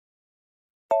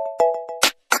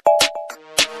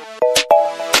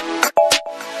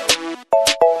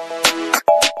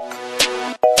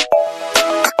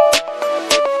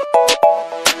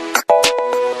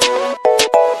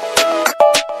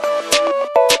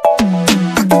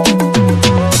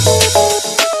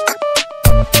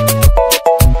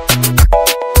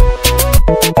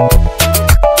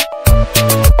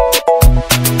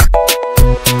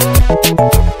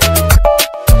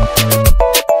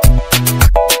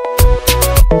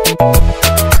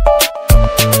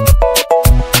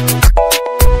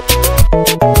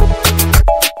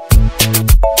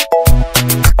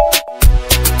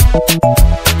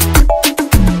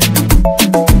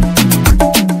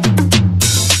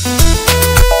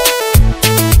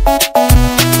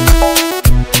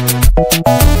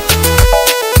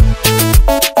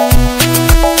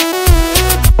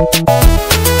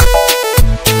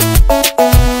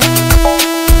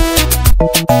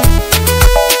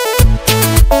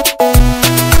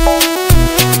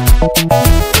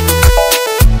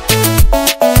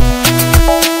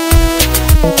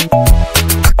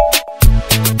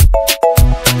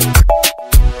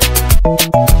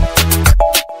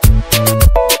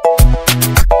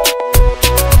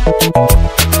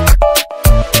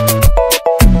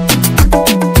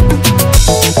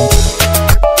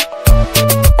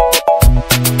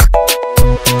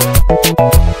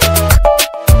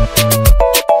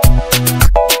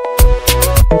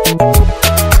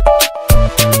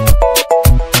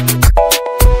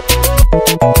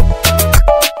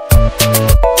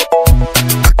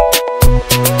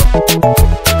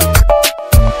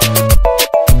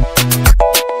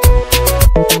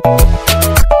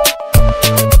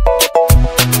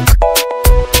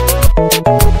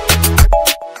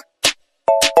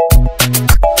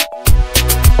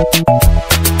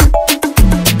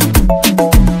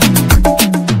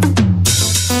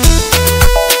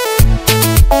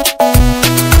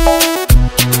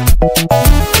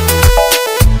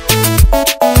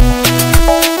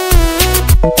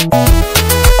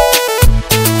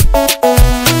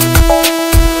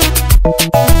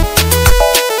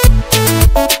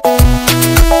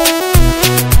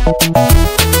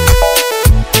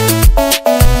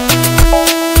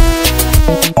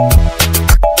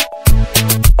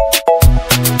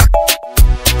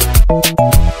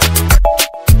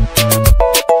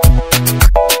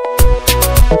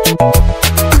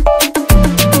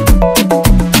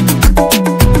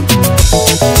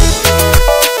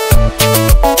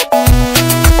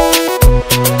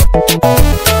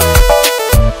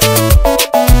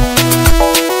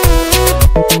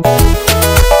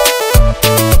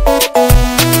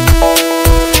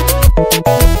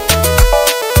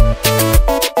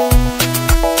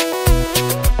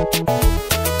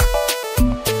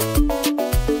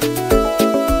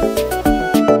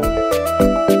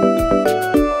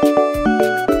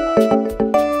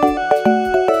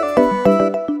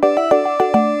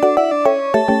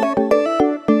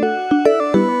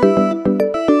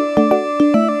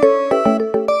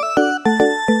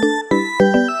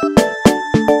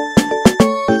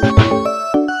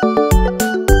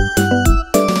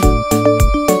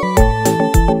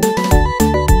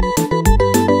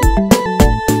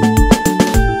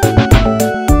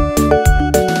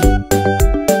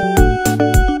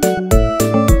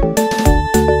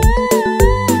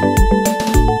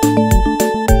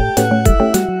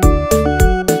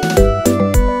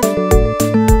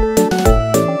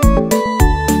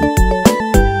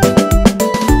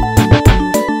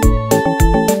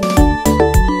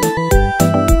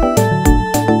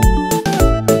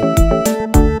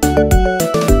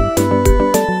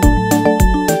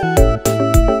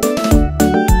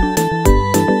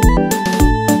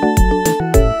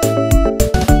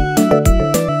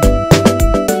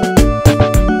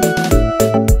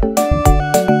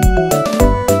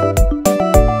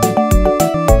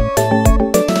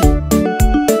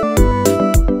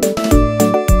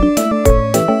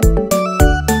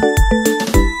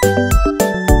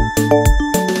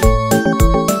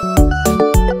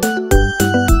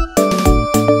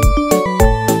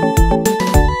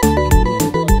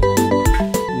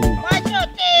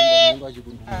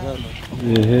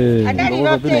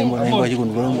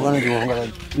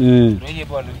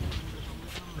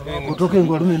Kutoke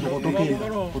ngwarume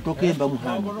kutoke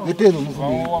bamuhanga etero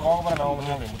mufumi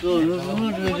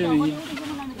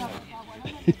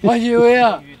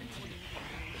Wajiwea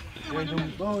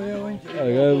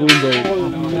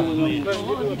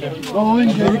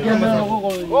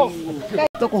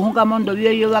Tokuhunga mondo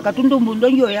byeyo bakatundu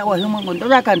ndonyo ya wahimwe ngondo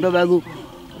rakando bagu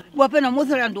wapena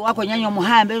musera ndu wako nyanyo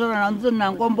muhambe ro na nzu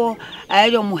na ngombo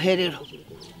ayo muherero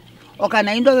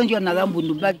okana indo njo na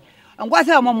gambundu bagi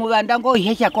angwasa mu mubanda ngo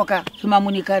ihesha koka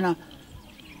simamunikana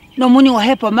no muni wa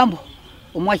hepa mambo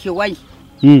omwashi wai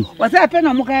wasa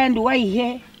pena mukaendu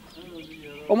waihe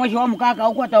omwashi wa mukaka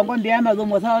ukwata ngombe ya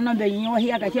mazomo sawa nombe nyinyo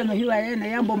hiya kacheno hiwa yana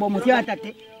yambombo musya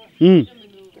tate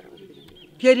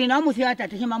Keri na musya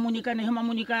tate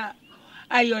simamunika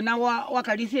ayo na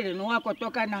wakalisire no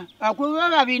wakotokana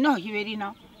akuwa bino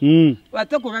hiberina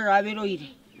watokura abero ire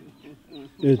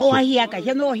ohiya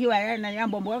kacheno hiwa yana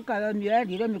yambombo ka mbya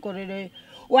dire mikorere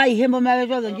Wai hembo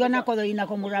mawezo njo na kodo ina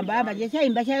komuramba aba je sai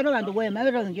mba sai roba ndo we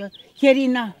mawezo njo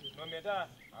Sherina.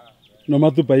 No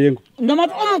matupa yengo. No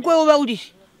matu omukwe oba uri.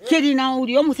 Sherina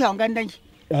uri omusa nganda nji.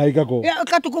 Haikako. Ya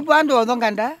katukupa ando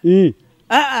nganda.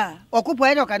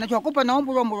 Okupa ero kana chokupa na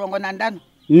ombulo murongo na ndano.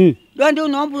 Ndo ndi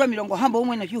no ombulo milongo hamba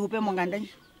umwe na chihupe mo nganda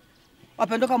nji.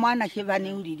 Wapendoka mwana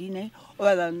shivani uri ne.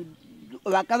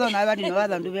 Wakazo na bali no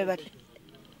badandu bebati.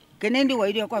 Kenendi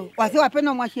waidi kwa wase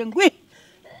wapeno mwashengwi.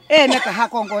 Neka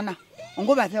hakongona.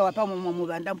 Nguba se wapa mu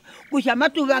mubanda. Kusha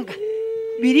matubanga.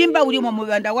 Birimba uri mu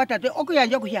mubanda watate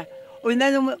okuyanja kusha.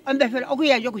 Oinani ambefera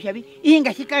okuyanja kusha bi.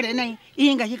 Inga shikare nai.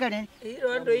 Inga shikare.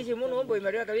 Iro ndo ishi muno ombo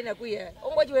imariwa kabina kuya.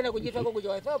 Ongo chiwena kujitwa ko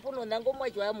kujowa. Fa puno nango mwa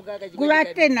chiwa mukaka chikwe.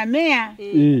 Kurate na mea.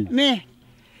 Me.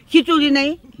 Kituli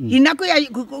nai. Hinakuya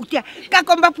kutia.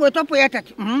 Kakomba pueto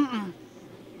yatati.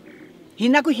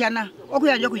 Hinakushana.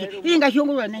 Okuyanja kusha. Inga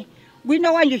shungurwa nai.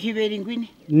 Gwina wanjo shiveri ngwini.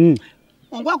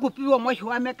 Ngwa kupiwa mwashi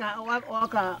wameka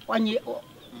waka wanyi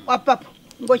wapapo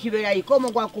ngo shivera ikomo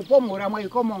ngwa kupomura mwa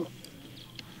ikomo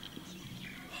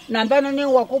nambano ni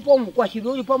wakupomu kwa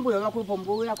shivuri pombu ya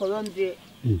kupombu ya kolonze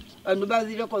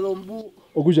andubazile kolombu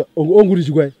Okuja onguri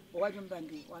chigwai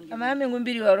wajumbandi amame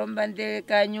ngumbiri wa rombande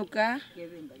Kaanjuka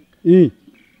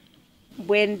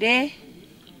Bwende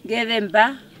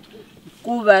Ngevemba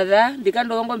Kubada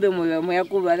ndikando ngombe moyo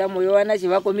kubada moyo wana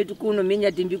chivako mitukuno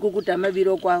minya timbiku kutama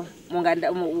biro kwa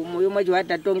munganda moyo mwaji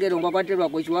watatongero ngwa kwaterwa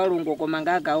ko chiwalongo ko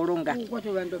mangaka olonga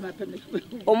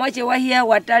omwache wahia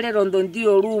watale rondo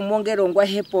ndio ru mongero ngwa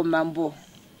hepo mambo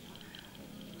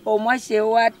omwache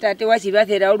watate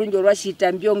wachibathera olunjo lwa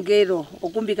shitambyo ngero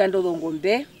okumbika ndo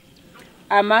ngombe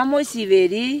amamo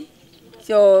siveri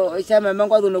cho chama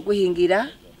mangwa dono kuhingira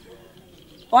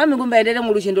Wami ngumba endele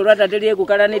mu lushindo lwa tateliye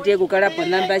kukala nete kukala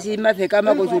ponamba si mafeka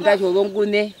makoshunda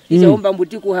cholongune ichaomba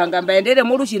mbuti kuhanga mba endele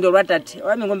mu lushindo lwa tate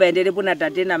wami ngumba endele puna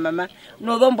tate na mama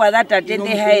no dhomba za tate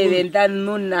ne haeve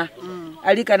ndanuna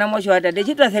alikana mosho wa tate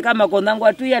chitwa theka makondangu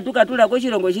atuya tukatula ko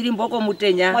chirongo chili mboko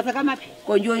mutenya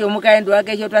konjo yo mukaendo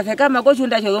wake chotwa theka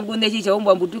makoshunda cholongune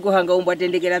chichaomba mbuti kuhanga ombwa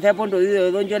tendekera thapo ndo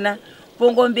iyo donjona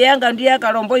Pongombe yanga ndiya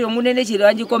kalombo yo munene chiro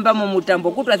anjikomba mu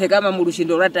mutambo kutwa thekama mu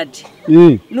lushindo lwa tate.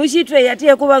 Nushitwe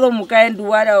yatiye kubazo mukaendu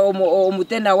wala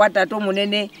omutena watato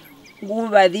munene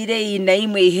ngubathire ina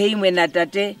imwe iheimwe na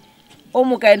tate.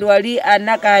 Omukaendu wali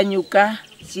anakaanyuka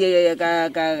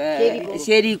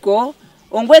Sheriko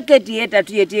ongweketi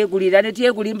etatu yetie kulira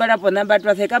netie kulimbala ponamba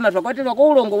twathekama twakwatelwa ko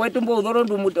ulongo wetu mbo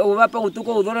udhorondu ubapa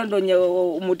utuko udhorondo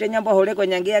mutenya mbo holeko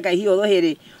nyangia kahiyo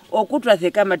dhohere okutwa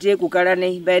thekama tie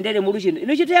kukalane baendele mu lushindo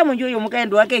ino ya munjo yo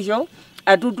mukaendu wakesho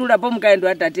atutula po mukaendu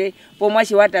atate po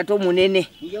mwashi watato munene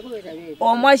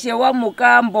omwashi wa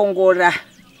mukambongora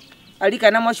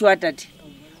alikana mwashi watate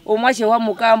omwashi wa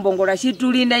mukambongora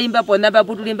shitulina imba ponamba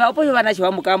putulimba opo yo bana shi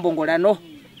wa mukambongora no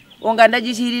Onganda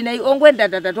jishiri na ongwenda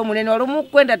tatato munene walo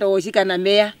mukwenda tawoshika na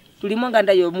meya tulimo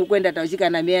nganda yo mukwenda tawoshika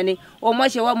na meya ni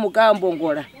omwashe wa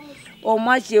mukambongola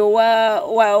omwashe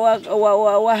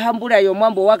wa hambula yo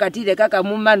mwambo wakatile kaka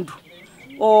mumandu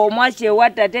omwashe wa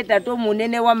tateta to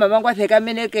munene wa mama kwa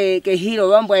thekamene ke hilo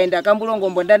wambo aenda kambulongo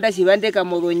mbondanda shibandeka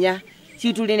moronya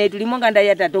chituline tulimo nganda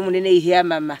ya tato munene ihya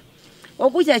mama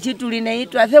okucha chituline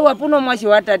twathewa puno mwashe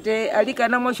wa tate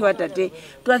alikana mwashe wa tate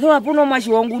twathewa puno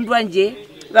mwashe wongundwa nje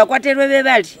Bakwaterwe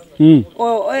bebali.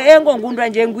 Engo ngundwa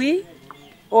njengwi.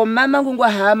 O mama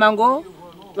ngungwa hamango.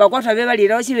 Bakwatwa bebali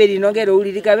ra oshiberi nongero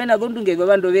ulirika bena dhundungezo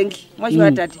bando bengi. Mwashi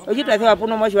watate. Ochitwa thewa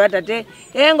puno mwashi watate.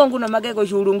 Engo nguno mageko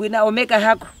shulungwina omeka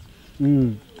hako.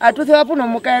 Atuthewa puno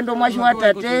mukaendo mwashi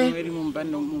watate.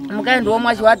 Mukaendo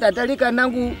mwashi watate alika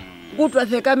nangu kutwa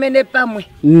thekamene pamwe.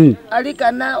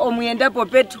 Alikana omuyenda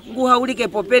popetu nguha ulike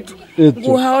popetu.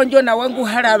 Nguha onjo na wangu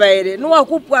halabaere. Nuwa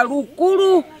kupwa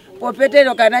lukulu.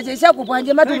 Popetero kanache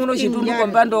shakupanje matu muno shitundu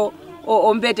kombando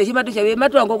ombete shimatu chawe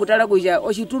matu ango kutala kuja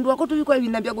oshitundu wako tulikwa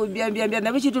binambya kubyambya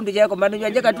na bichitundu chako mbando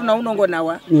janje katuna unongo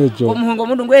nawa omuhongo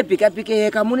mundu ngwepika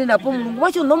pike kamuni napo mundu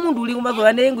wacho no mundu uli kumbazo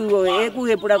vanengu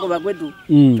ekuhepula ko bakwetu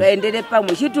twaendele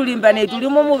pamwe shitulimbane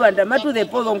tulimo mubanda matu the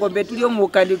pozo ngombe tulio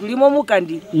mukandi tulimo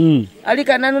mukandi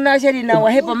alikana nuna sheri na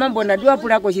wahepa mambo na dua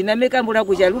pula ko shinameka mbula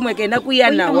kuja lumwe kena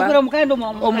kuyanawa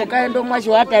omukaendo mwashi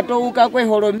watato ukakwe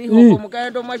holomiho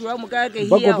omukaendo mwashi wa mukake hiya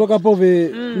bako toka pove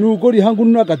nukori hangu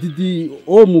nuna katiti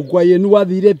o mukwaye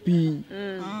nuwathire pi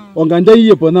onganda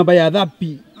iye pona baya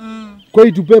dhapi ko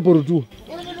itupe porutu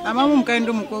amamu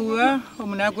mkaendo mukwa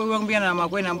omunakwe wangbia na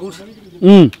makwe na mbuti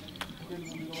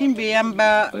chimbe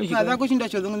yamba kaza kushinda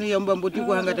chodhungu yamba mbuti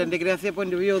ko hanga tandekera sepo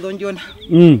ndio yo dhonjona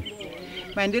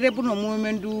mandire puno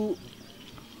mumendu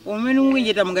omenu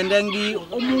ngwinjeta mgandangi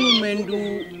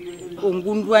omumendu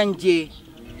ongundwa nje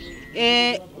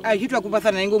Ahitwa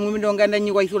kupasana ngo mumi ndonganda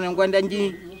nyi kwa isona ngwanda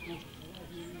nji.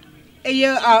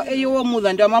 Eyo wo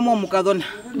mudanda mama mukadona.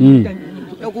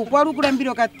 Okukwaru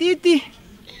kulambiro katiti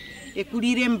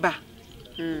ekuliremba.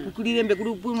 Kulirembe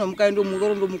kulupuma mukaendo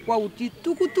mudoro ndo mukwa uti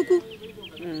tukutuku.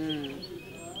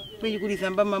 Kwe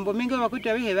kulisamba mambo mengi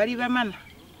bakwita behe bali bamana.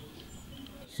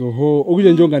 Soho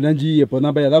okuja njonga nanjiye po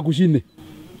namba ya kushine.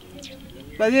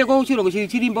 Fadhile kwa uchiro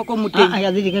kuchirimba kwa mutenya.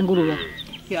 Yazidi kenguruba.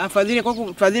 Ya fadhile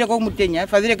kwa mutenya,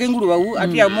 fadhile kenguruba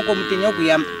ati amoko mutenya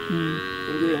okuyamba.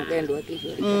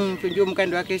 Ndio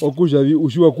mkando wake. Okuja vi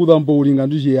ushiwa kudambo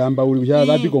ulingandishe yamba uli kushara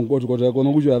dhapi konkoto kota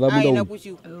kono kuja dhabu ndo. Ina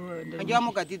kushiwa. Anjwa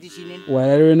mukatiti shinene.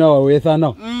 Walewe na wawetha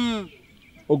nao.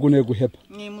 Ogune kuhepa.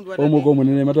 Omoko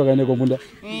munene matoka ene komunda.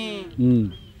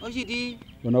 Oshiti.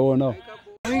 Wona.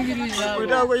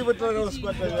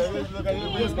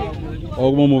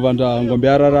 Ogmo muvanda ngombe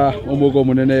arara omoko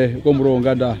munene komuro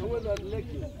nganda.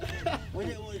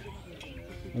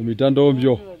 Mitando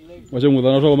mbyo. Wache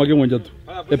mudana to make mwenja tu.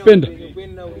 Ependa.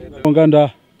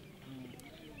 Nganda.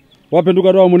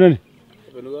 Wapenduka ro munene.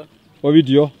 Wapenduka. Wa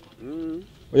video.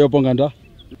 Oyo ponganda.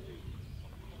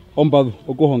 Ombazu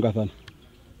okuhonga sana.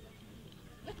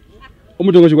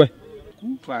 Omutongo chikwe.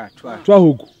 Kupa twa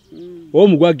huku.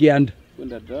 Omugwa kianda.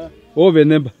 Kwenda da.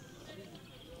 Ovenemba.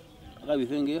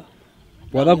 Akabisenge.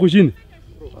 Wada kushini.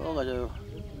 Okajayo.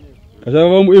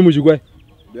 Kasaba emu chikwe.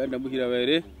 Byanda mbukira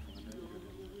bare.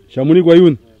 Shamuni kwa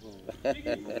yuni.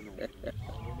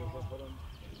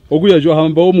 Okuya jo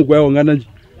hamba omugwa yongana nji.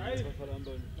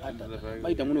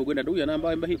 Maita muno kwenda duya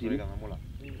namba imba hiti.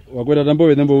 Wakwenda tambo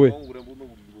wenembo we.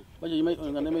 Baje imai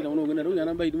ngana maita muno kwenda duya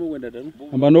namba hiti mu kwenda tanu.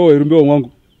 Amba no irumbe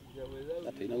omwangu.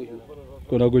 Atena wishu.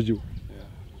 Kona goju.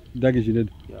 Ndaki shinene.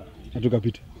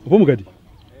 Atukapita. Opo mugadi.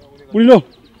 Ulino.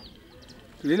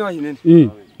 Tulino wa shinene.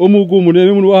 Omugu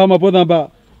munene munu wa mapo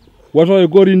namba. Watu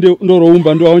egori ndoro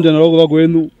umba ndo aonja na logo wako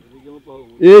wenu.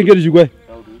 Ngeri chikwe.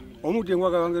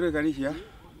 Omutengwa kawangere kanishia.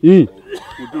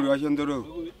 Mutulu wa shondoro.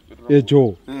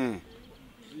 Echo.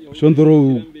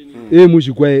 Shondoro.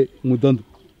 Muchikwe mutandu.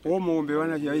 Omombe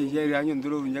wana shari anyo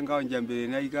ndoro njanga wanjambele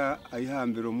naika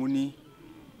aihambero muni.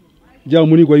 Ja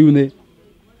muni kwa yune.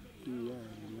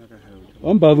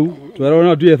 Ombazu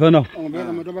twaraona tuye sana.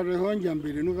 Ombeka matobatu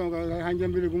honjambele nuka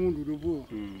hanjambele kumundu rupo.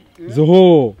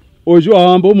 Zoho. Ojo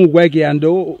ahambo mugwa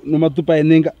kiando no matupa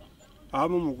enenga.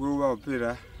 Amo mugwa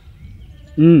opera.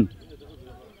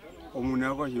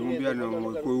 Omuna kwa shirumbia na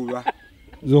mugwa.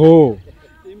 Zoho.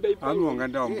 Amo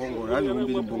nganda mbongoro, amo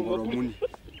mbili mbongoro muni.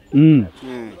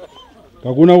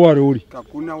 Kakuna waro uli.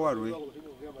 Kakuna waro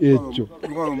Echo.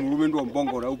 Ngo murume ndo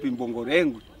mbongoro upi mbongoro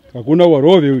engu. Kakuna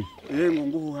waro uli. Engu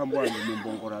nguhu hambwa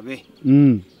mbongoro be.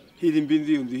 Hili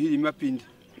mbindi yondi hili mapindi.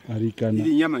 Arikana.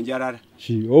 Hili nyama njarara.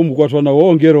 Shi omugwa twana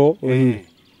Ongaro.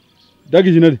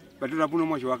 Dagi jinali. Batula puno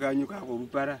mwashi wakanyuka ko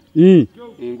rupara.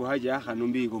 Ngo haja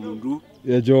hanombi ko mundu.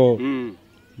 Ejo.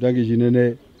 Dagi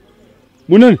jinene.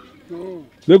 Munene.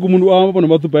 Legu mundu amba pano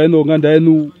matupa eno nganda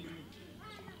enu.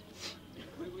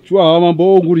 Chwa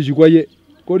amambo nguri chikwaye.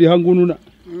 Kodi hangununa.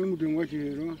 Mutengwa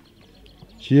chero.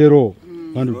 Chero.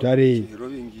 Bandu tare. Chero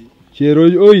bingi. Chero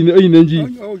oine nji.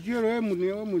 Chero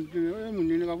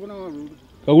emunene kakuna waro.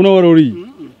 Kakuna waro uli.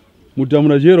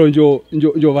 Mutamuna chero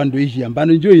njo vandu ishi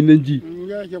ambano njo ine nji.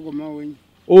 Nja koma wenyi.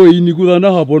 Ini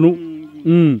kudana hapono.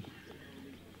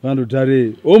 Bandu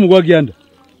tare. Omugwa kianda.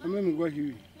 Mugwa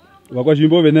chiwi. Wakwa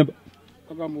shimbo venemba.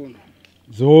 Akambona.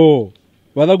 Zo.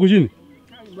 Wada kushini.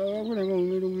 Baba kuna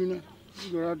ngomiro ngina.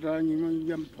 Dorata nyima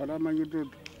njam parama yototo.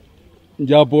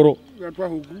 Njaporo. Yatwa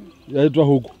huku. Yaitwa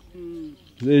huku.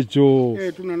 Echo.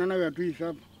 Tunanana yatu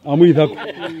isapa. Amuithako.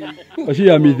 Oshi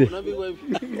yamithe.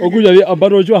 Okuja li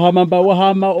ambaro cho hamamba wa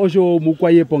hama osho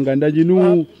mukwaye ponganda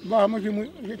jinu. Ba moshi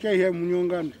chehe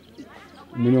munyonganda.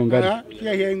 Munyonganda.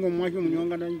 Chehe ngo mwashi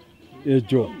munyonganda.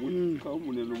 Echo.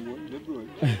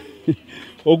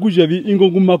 Okuja li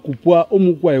ingo kumakupwa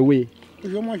omukwaye we.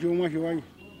 Osho mwashi wayi.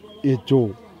 Echo.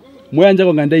 Mwanja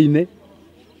ko nganda ine.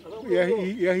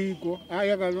 Yahiko.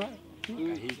 Yakana.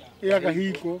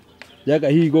 Yakahiko.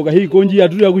 Yakahiko nji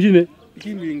aturi akushine.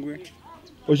 Chimbingwe.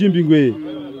 Oshimbingwe.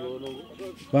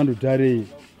 Bandu tare.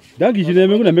 Dagi chine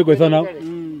mengu na meko sana.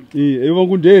 Ewa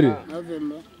ngundere.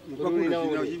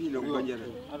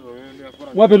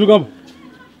 Mwapetu kapo.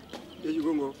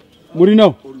 Muri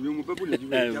nao.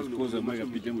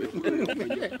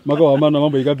 Maka wa mana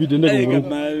mambo ikapite ndeko nguru.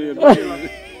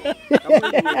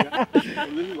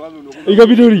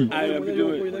 Ikapite uri.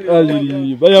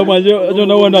 Baya manje ajo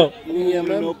na wana.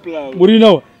 Muri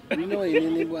nao. Nino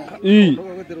ini bwa.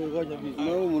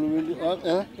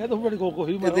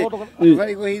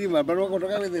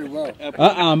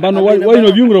 Mbano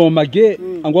waino vyungura wamage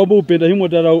angwabo upenda himo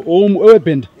tara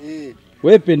owependa.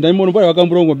 Wependa himo nobaya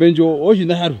wakamburongo benjo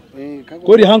oshina haru.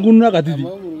 Kori hangu nuna katiti.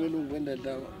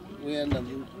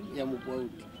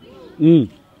 Me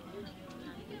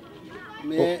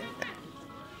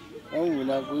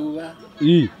na kuwa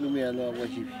numeano wa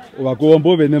chief. Wako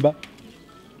mbobe nemba.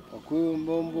 Wako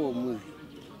mbombo muzi.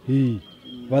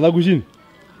 Vala kushini.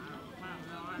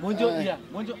 Monjo ya,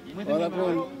 monjo. Wala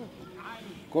ko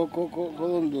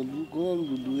ndu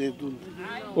etu.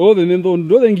 O de nendo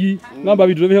ndo dengi ngamba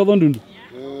bitu bya ndundu.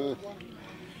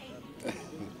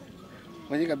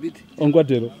 Manje kabiti.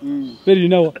 Ongwatero. Peri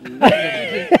nawa.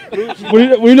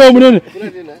 Wino munene.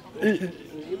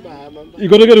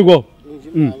 Ikotokere kwa.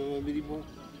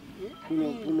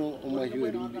 Kuno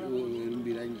omajwe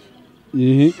rumbirangi.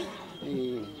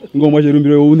 Ngoma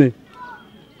jerumbire une.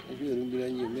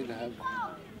 Rumbirangi mega hako.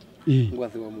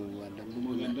 Ngwase wa muwanda.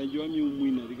 Muganda jo ami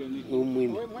umwina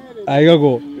umwina.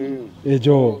 Aigako.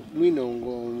 Ejo. Mwina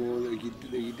ngo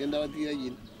kitenda watira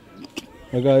jini.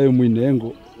 Aka umwina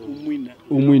engo.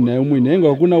 Umwina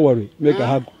engo kuna warwe mega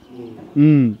hako.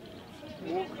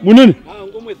 Munene.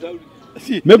 Ngomwe dauli.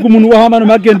 Meku munu wa hamana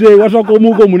makende watako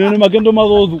muko munene makendo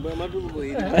mazozu.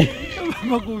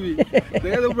 Makubi.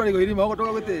 Ndega kupani ko hirima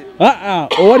okotoka kwete.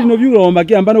 Owari no vyura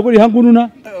wamake ambano kuri hangununa.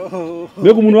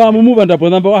 Meku munu wa mumuva ndapo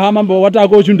namba wa hamamba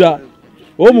watako chunda.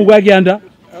 O mugwa kianda.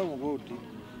 Mugoti.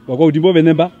 Wako utimbo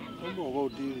benemba.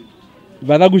 Mugoti.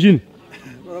 Vada kushini.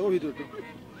 Wako bitoto.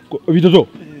 Bitoto.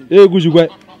 Kushikwa.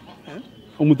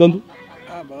 Omutandu.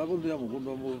 Bako ndira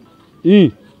mukondo mbo.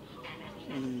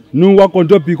 Nu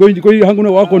wakondopi ko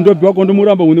hanguna wakondopi wakondo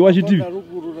muramba une wa TV.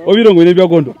 Obirongo ine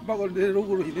byakondo.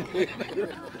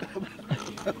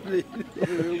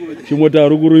 Chimota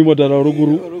ruguru imota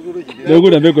ruguru. Lego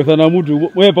ndambeko sana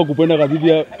mutu mwepa kupenda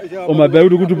kadidi omabaye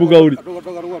uri kutupuka uri.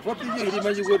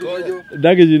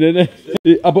 Dage jinene.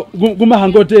 Apo guma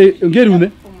hangote ngeri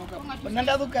une.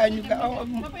 Nanda Kaanjuka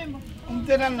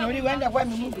umtena nori wanda kwa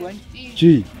muntu wani.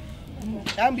 Chi.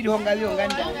 Ambiri hongali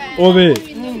onganda. Ove.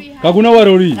 Kakuna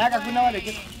warori. Kakuna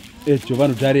wareke. Echo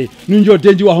vanu tare. Ninjo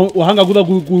tenji wahanga kuda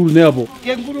kurune hapo.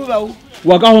 Kenguruva u.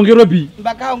 Wakahongero bi.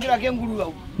 Bakahongera kenguruva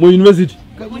u. Mu university.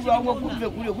 Kenguruva u kuve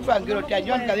kule kufangero ta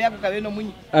John kale yako kaveno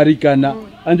munyi. Arikana.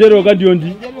 Anjero kandiondi.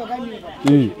 Anjero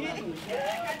kandi.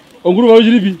 Onguruva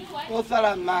ujiribi.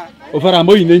 Osalama.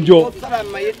 Ofaramo inenjo.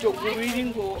 Osalama yeto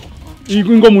kuringo.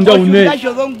 Ingo munda une.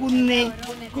 Kasho ngune.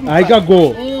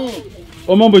 Aikago.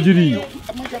 Omambo jiri.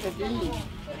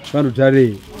 Vanu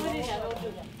tare.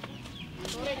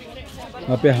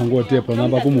 Mape hango tepo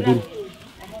namba kumukuru.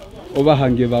 Oba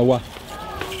hange bawa.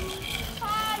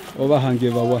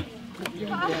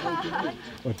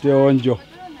 Ote onjo.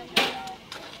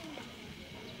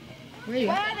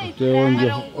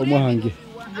 Omo hange.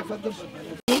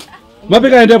 Mape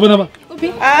kaende hapo namba.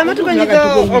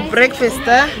 Matukanyika breakfast.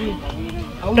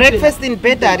 Breakfast in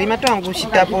bed ari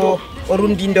matwangushita po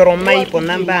orundindoro mai po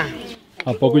namba.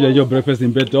 Hapo kuja hiyo breakfast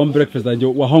in bed, breakfast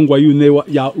anjo wahongwa yune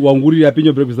ya wanguri ya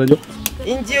pinyo breakfast anjo.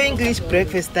 Injio English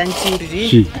breakfast anchuri.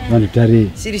 Shi, vanu tare.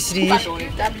 Siri.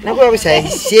 Nakuwa kusha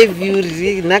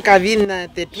shevuri nakavina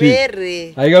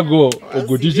tetwere. Aikago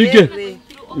ogotishike.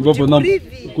 Ngopo namba.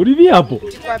 Kurivi hapo.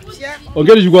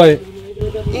 Ongeri jukwae.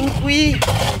 Inkwi.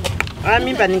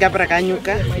 Mimba ningapra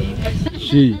Kaanjuka.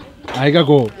 Shi,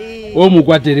 aikago. O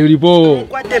mukwatere ulipo.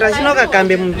 Kwatera sinoka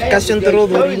kambe mukashontoro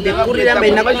dhorinde kurira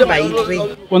mbaina kwa baitri.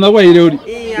 Ona kwa ile uri.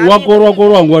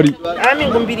 Wakorwa ngwari. Ami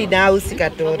ngumbiri na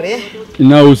usikatore.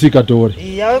 Na usikatore.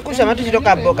 Ya kusha matu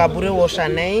chiroka boka bure washa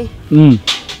nei.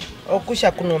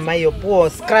 Okusha kuno mayo po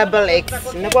scramble eggs.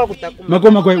 Nakwa kutakuma.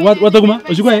 Makoma watakuma?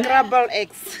 Oshikwaye? Scramble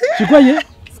eggs. Shikwaye?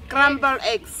 Scramble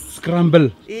eggs. Scramble.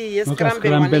 Yes,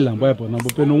 scramble ambaye po nambo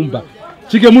peno umba.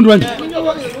 Chike mundu wanje.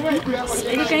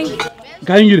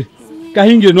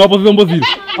 Kahingire no apo zombo ziri.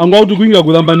 Angwa utu kuinga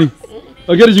kudambani.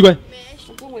 Ogeri chikwaye?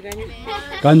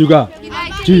 Kaanjuka.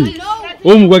 Chi.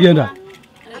 Omu kwa genda.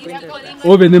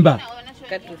 Obe nemba.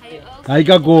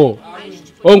 Aikago.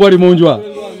 Ongwari monjwa.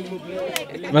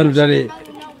 Vanu tare.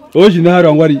 Oshi naharo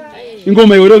angwari.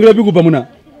 Ingoma yore ngira bikupa muna.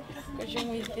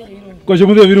 Koshe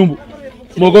muze virumbu.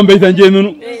 Mokombe itanje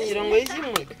nunu.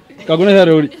 Kakuna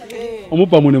sare ori.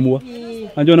 Omupa mune muwa.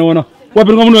 Anjona wana.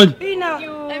 Wapenga munu anje.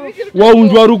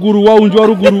 Waunjwa ruguru.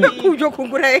 Kujo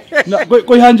kungura.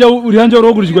 Ko hanja uri hanja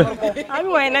roguru chikwe. Ami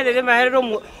waina dele mahero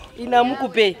mu ina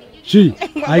mukupe. Shi,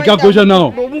 aikagosha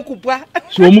nao. Mukupwa.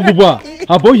 Si omukupwa.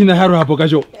 Hapo hina haro hapo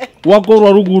kasho.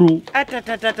 Wakorwa ruguru.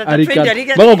 Atata. Arika.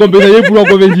 Bako kompeza yipura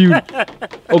ko venji.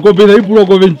 Okompeza yipura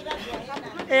ko venji.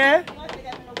 Yeah.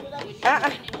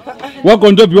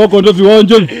 Wakondopi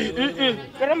wonjo.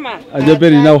 Karama. Aje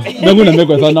peri nao. Nanguna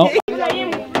meko sana.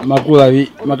 Makula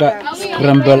vi maka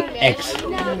scramble eggs.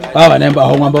 Baba nemba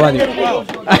ho ngamba wali.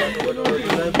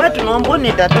 Batu nombo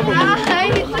ni tatu.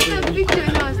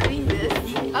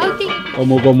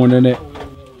 Omogo monene.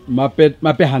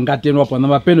 Mape hangate no pona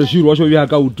mapeno shiru osho vya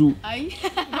kautu. Ai.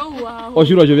 Wow.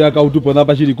 Oshiro osho vya kautu pona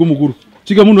bashiri kumukuru.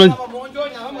 Chike mundu wanje.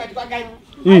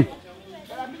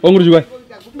 Onguru juga.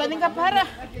 Bandinga para.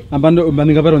 Ambando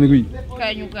bandinga para nikui.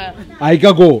 Kaanjuka.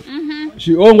 Aikako.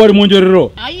 Si ongwari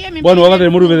monjorero. Aiye Bwana wakati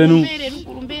muru vedenu.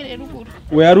 Mbere rukuru.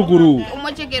 We arukuru.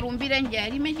 Umocheke rumbira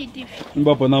njari mechitifi.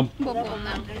 Mbapo nam. Mbopo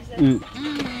nam.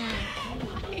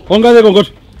 Ongaze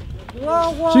kongoto.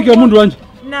 Chike mundu wanje.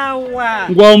 Nawa.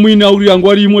 Ngwa mwina uri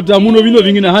angwari mota muno vino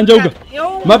vingina hanjauka.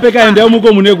 Mapeka ende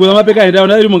muko munegu mapeka ende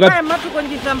na iri mungati. Ai matuko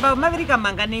ndisamba mavirika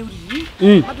mangane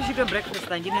uri. Matushike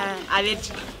breakfast angina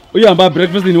aleti. Uyamba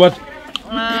breakfast ni what?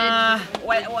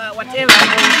 Whatever.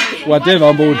 Whatever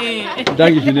ambo.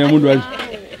 Dangi shine mundu wanje.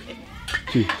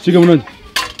 Chike muno.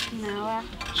 Nawa.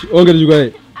 Ongere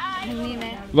jugae.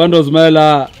 Nine. Vando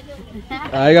smile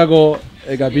aikako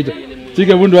ekapita.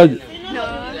 Chike mundu wanje.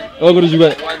 Ongere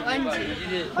jugae.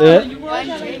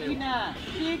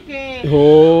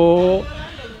 Oh,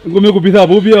 ngome kupita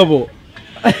hapo pia hapo.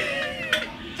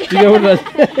 Chike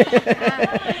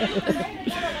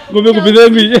ngome kupita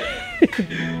ngwi.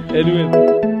 Anyway.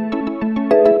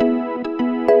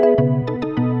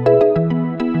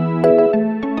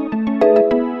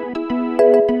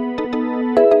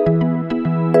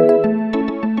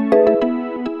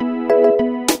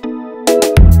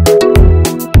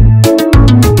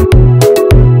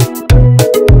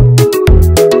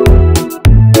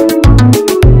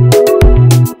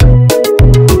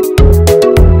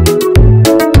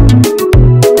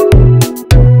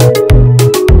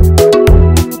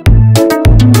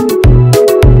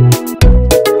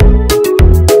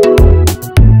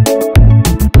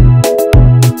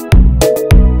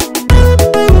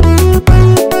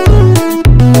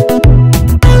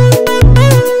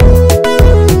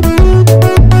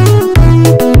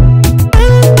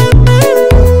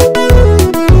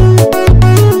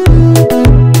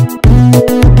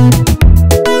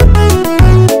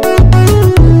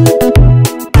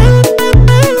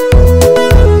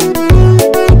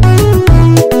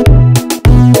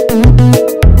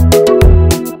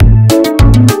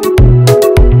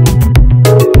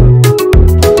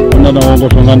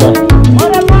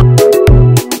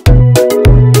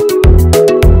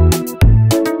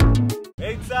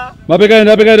 Mapeka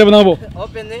ende panambo.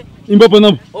 Open it. Imba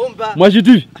panambo. Omba.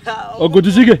 Mwashiti.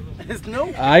 Ogotishike. No.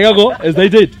 Aikako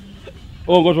estated.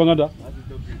 Ongo twanganda.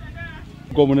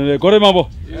 Komunene kore mambo.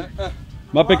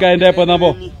 Mapeka ende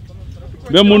panambo.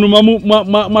 Be munu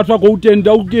matwa ko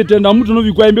utenda uketenda mutu no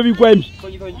vikwaimbe.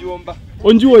 Konyito njuomba.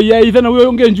 Onjiwo yayi thana we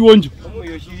onge njiwonjo.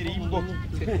 Omuyo shirimbo.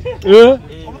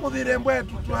 Omudire mbwe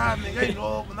tutwame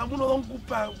gaino namuno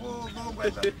donkupa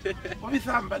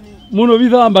obisamba ni. Muno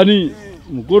bisamba ni.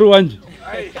 Mukuru wanje.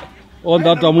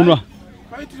 Onda tamunwa.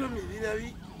 Kwaitiro midira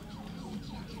bi.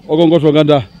 Ogongo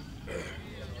twanganda.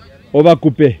 Oba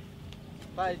kupe.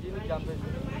 Bye, jini jambe.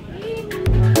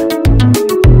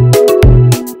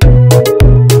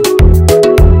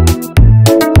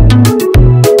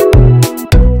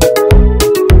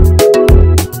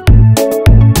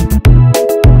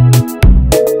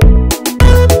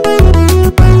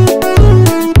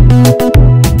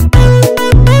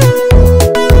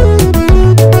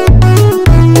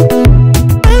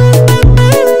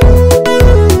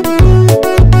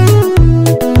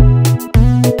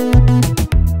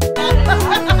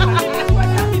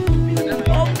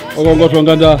 Ogongo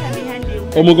twanganda.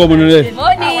 Omugo munene.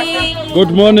 Morning.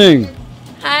 Good morning.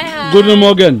 Hi. Good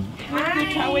morning.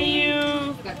 How are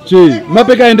you? Chi,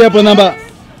 mapeka ende hapo namba.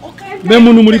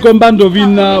 Memunu muliko mbando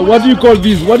vina. What do you call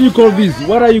this? What do you call this?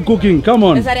 What are you cooking? Come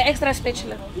on. Is that an extra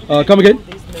spatula? Come again.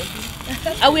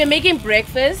 We are making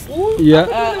breakfast. Yeah.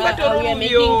 We are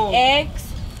making eggs,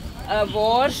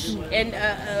 borscht, and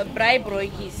braai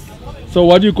broodjes. So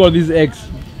what do you call these eggs?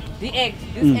 The eggs.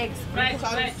 These eggs.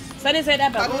 Sunny side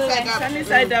up. Sunny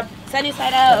side up. Sunny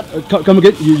side up. Come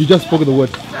again. You just spoke the word.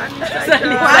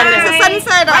 Sunny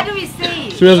side up. What do we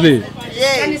say? Seriously.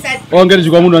 Yes. Ongere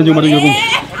chukwa mundu anje mwatinga kumu.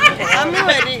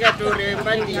 Amiweriga tore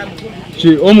mbandi.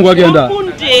 Chi, omu kwa kienda.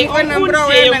 Kona mbura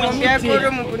wena ngombia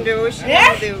koro mpunde oshi.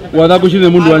 Wada kushine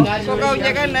mundu anje. Soka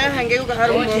unyaka na hange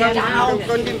ukaharu mboga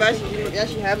kondi mbashi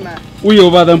yashi hama. Uye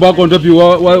ubada mba kondopi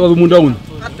wa mundu wangu.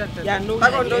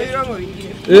 Bakondo irongo wingi.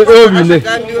 Vine.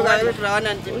 Kandi ukaharu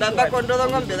trawana nti. Bakondo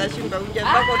ngombe da shimba unja.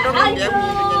 Bakondo ngombe ya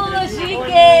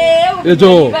Shike.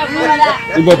 Ejo.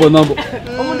 Imba po nambo.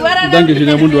 Danke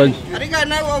shine mundu wanje. Arika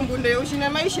nawe ombunde ushina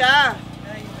maisha.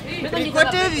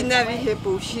 Nikote vina vihepo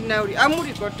ushina uri.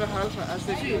 Amuri koto halfa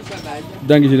asiri.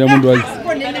 Danke shine mundu wanje.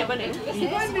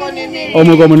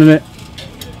 Omugo munene.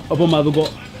 Opo madugo.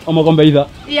 Omugo mbeida.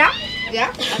 Ya. Ya.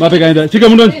 Mapeka enda. Chika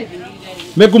mundu wanje.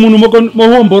 Meku munu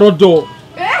mo mboroto.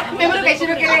 Memuru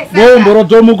kaishiro kele. Mo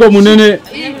mboroto mugo munene.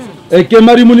 Eke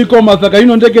mari muniko masaka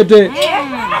ino ndekete.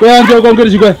 Kwa anje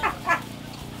ukongere chikwe.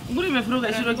 Muri mefuru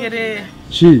kaishiro kele.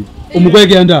 Shi.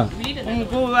 Umukweke anda.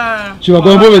 Umukuwa. Shi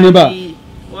wakwembo venemba.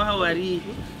 Wahawari.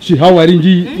 Shi hawari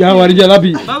nji. Ya hawari nji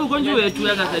alapi. Babu konju wetu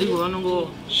ya kakaribu wanongo.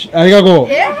 Arikako.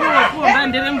 Kuwa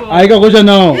nderembo. Arikako cha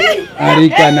nao.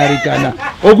 Arikana.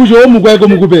 Okusho omukweke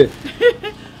mukupe.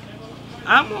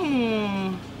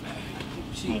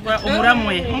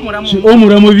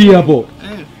 Omuramwe vi hapo.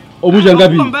 Omusha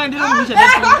ngapi?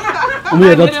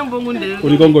 Omusha tatu.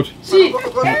 Ulikongote. Si.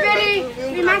 Peperi.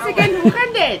 Nimaseken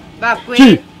mukande. Bakwe.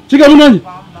 Si. Chika munani.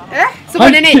 Suko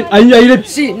nene. Ayi ile.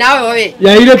 Si. Nawe wewe.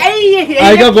 Ya ile.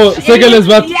 Arikako sekeles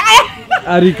bat.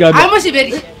 Arikana.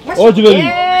 Amushiberi. Ojiberi.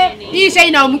 Isha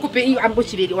ina umukupe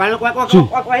ambushiberi.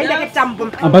 Waenda ketambo.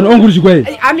 Ambano onguri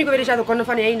chikwe. Ami ko berisha kono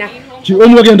fani aina. Chi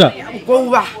omu genda.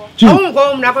 Gowa.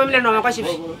 Ngo mnako mila no makwashi.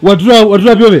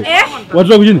 Watura pyobe.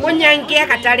 Watura kujini. Onyange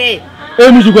akatale.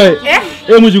 Muchikwe.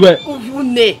 Muchikwe.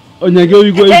 Uvune. Onyange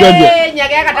uyiko iganje.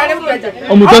 Nyage akatale mutaje.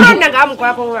 Omutanzu. Ndanga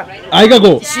amkwako.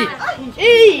 Aikako. Si.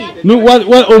 No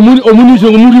omuni so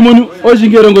omuri monu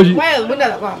ojingero ngoji. Wewe munda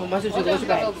kwa masusu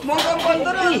suka.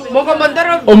 Mongo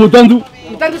mondoro. Omutanzu.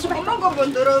 Mutanzu suka.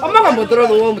 Mongo mondoro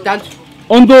no mutanzu.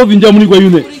 Ondo vinja muni kwa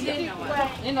yune.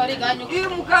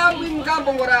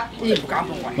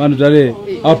 Manu tare.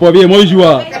 Apo bie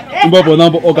mojua. Imbapo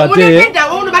nambo okate.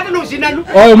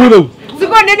 Oh mudo.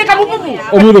 Siko nene kamupupu.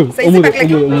 Omudo.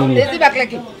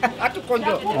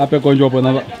 Ape konjo po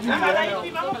namba.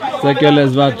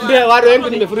 Sekeles vat. Be waro yangu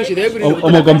nimefurushi de yangu.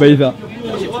 Omo kombeida.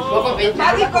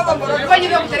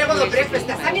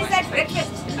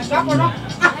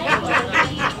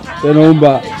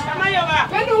 Penomba.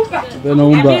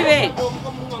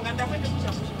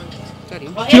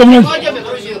 Chika mwana.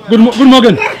 Good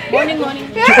morning.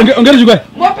 Ongera chikwe.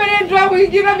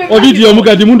 Oditi yo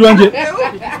mukati mundu wanje.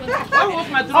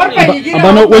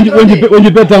 Abano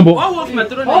wenji petambo.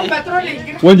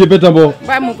 Wenji petambo.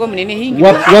 Bamuko munene hingi.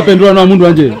 Wapendwa na mundu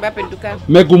wanje. Bapenduka.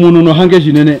 Meku munu no hange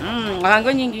jinene.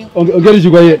 Hango nyingi. Ongera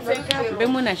chikwe ye.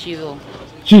 Bemuna shido.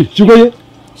 Chikwe ye.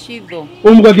 Shido.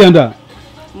 Omuka kianda.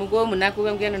 Mugo munako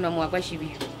wengene no mwakwa shibi.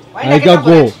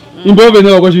 Aikako. Imbobe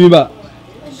ne wakwa shibiba.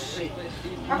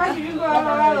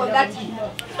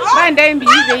 Banda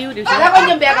imbize yudi.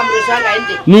 Abanyombe akamurusanga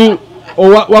ende. Nu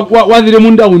wadire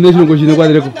munda une shingo shine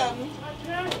kwadireko.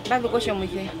 Babu kosho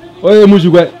muze. Oye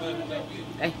mushikwe.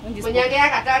 Onyange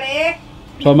akatale.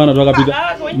 Twamana twakapita.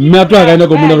 Matu akaenda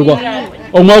ko munda rukwa.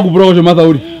 Omwa kupura ko matha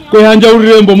uri. Ko hanja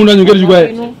urembo munda nyongeri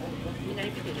chikwe.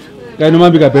 Kaino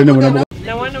mambika pende muna.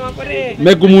 Na wana makore.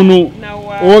 Meku munu.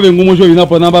 Owe ngumusho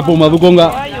inapo namba po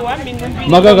madhukonga.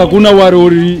 Makaka kuna wari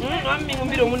uri.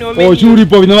 Shuri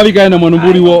po bina mabika ena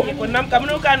mwanumburi wo.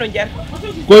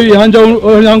 Koi hanja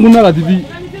hanguna gatiti.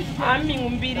 Ami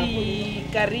ngumbiri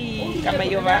kari kama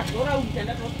yoba.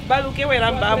 Balu kewe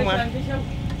ramba amwa.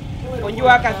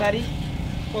 Onjua kathari.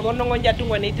 Kodono ngonja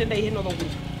tungwa neitenda iheno dhonguru.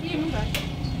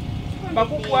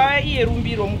 Bakukwa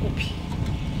ierumbiro mkupi.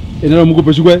 Enero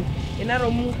mkupe shukwe?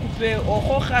 Enero mkupe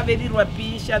ohoha vedirwa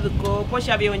pisha dhuko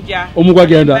posha vionja. Omukwa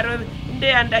kianda?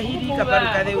 Nde anda hili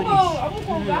kaparuka de urisi.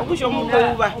 Okusho muko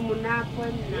uba.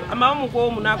 Ama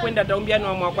omuko munakwenda taumbiano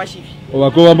wa mwakwa shivi.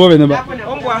 Owako wambobe namba?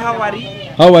 Ombwa hawari.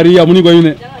 Hawari ya muni kwa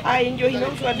yune? Injo hino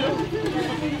ushwadu.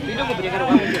 Rido kupelekana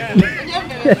kwa mungu.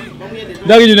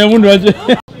 Dagi jine mundu wache.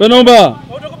 Penomba.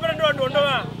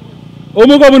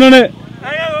 Omuko munene.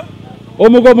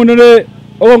 Omuko munene.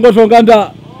 Okongo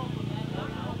songanda.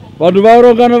 Vandu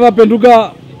vaorongana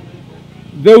vapenduka.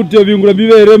 Veute vingula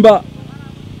bive remba.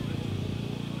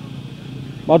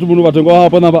 Matu munu vatengo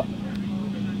hapo namba.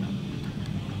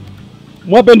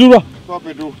 Mwapendurwa?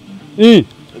 Mwapendurwa.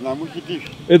 Na mukitivi.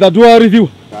 Etatua arithiwa.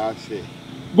 Kase.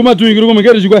 Guma tuingiru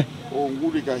kumekere chikwe?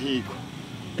 Onguri kahiko.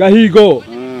 Kahiko?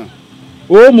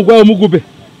 Mukwa mukupe?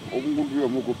 Ongundu wa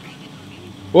mukupe.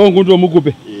 Ongundu wa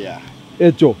mukupe? Yeah.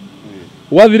 Echo.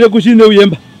 Wadhire kushine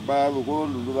uyemba? Babu kono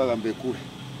nduba gambe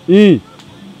kule.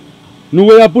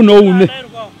 Nuwe yapuno une?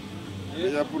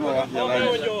 Yapuno wathi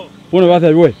Puno wathi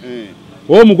abiwe?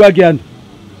 Mukwa kianda?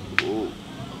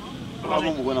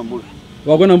 Wamo mukona mbula.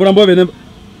 Wakona mbula mbobe nemba?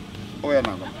 Oya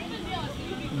nanga.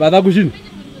 Bada kushine?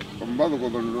 Mbazo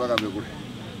kono nduba gambe kule.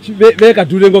 Beka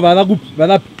tulengo bada kupi?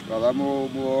 Bada pi? Bada mo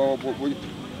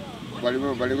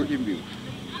balimo chimbiwa.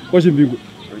 Oshimbingu.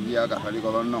 Ojia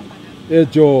kasaliko lonong.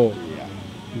 Echo.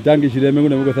 Ndangi shireme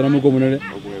ngune muko sana muko munene.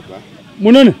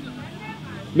 Munene.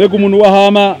 Meku munu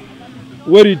wahama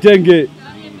weri tenge.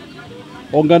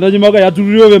 Onganda nyimaka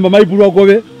yaturiyo be mama ipuru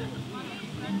akobe.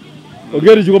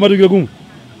 Ogeri chiko matukile kumu.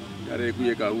 Kare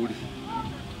kuye kahuri.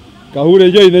 Kahuri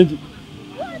njo inenji.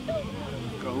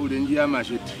 Kahuri nji ya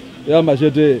mashete. Ya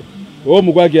mashete. O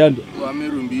mukwake ando.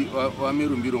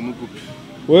 Wamerumbiro mukupe.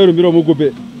 Werumbiro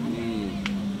mukupe.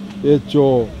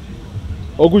 Echo.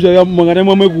 Okusha ya mangane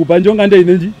mwe kupa njonga nde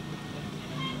inenji.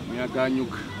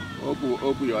 Kaanjuka.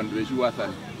 Oku yandu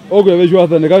beshuwathana. Oku ya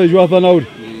beshuwathana ka beshuwathana uri.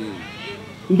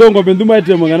 Ndongo benduma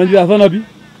ete mangana nji athana bi.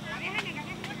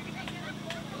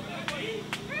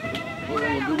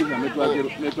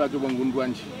 Metwake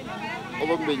bongundwanji.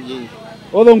 Obombenyenye.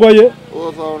 Odongwaye.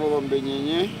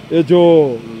 Obombenyenye.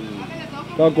 Echo.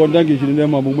 Ka kondangi shirine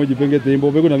mamu mwe jipengete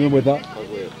imbo beku na membo tha.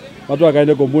 Watu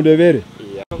akaende kombunde vere.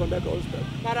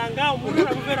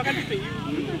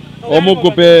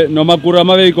 Omukupe no makura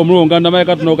mabe ko mrunganda mai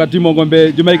katno katimo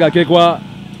ngombe Jamaica kekwa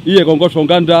iye kongosho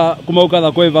nganda kuma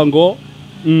ukadha ko evango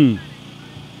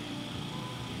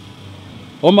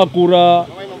Omakura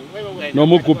no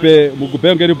mukupe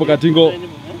ngeri pokatingo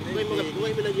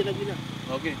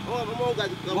okay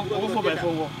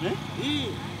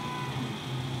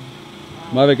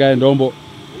mabe kae ndombo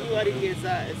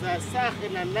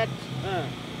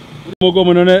Mugo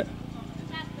munone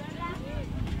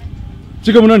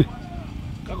Chika munone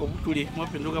kako butuli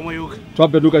mwapenduka moyuka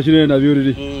twapenduka shine na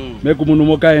byuriri meku munu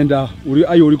mokaenda uri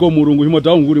ayo uri ko murungu himo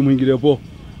taunguri muingirepo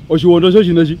oshiwondo sho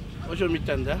shinashi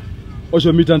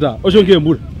osho mitanda osho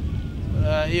ngembura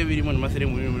iyo biri mu masere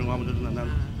mu mwamundo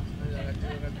tunandana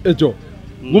echo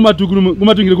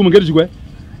ngumatungire kumengeri chikwe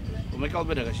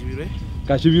umekalbeda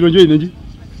kashibiro njo inenji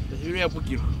kashibiro ya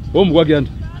pukiro omugwake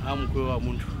anda amukwe wa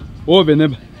muntu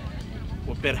beneba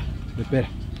opera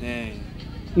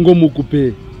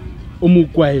ngomukupe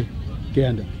omukwae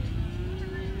keanda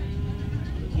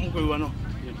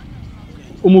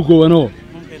omukwe wano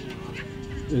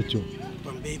echo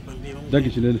dangi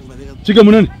chinene chika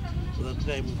munene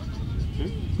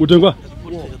mutengwa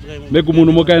meku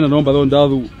munu mokaena nomba ndo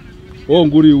ndadhu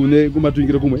nguri une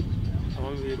kumatwingire kumwe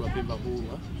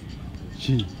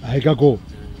chi aikako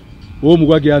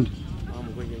mugwake anda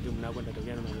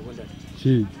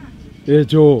chi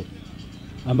echo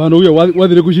ambano uye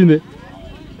wadire kushine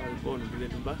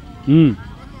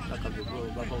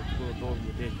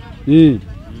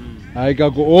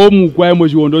aikako mukwae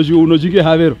mochiwondo chi unochike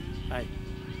havero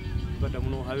bata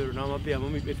muno havero na mapya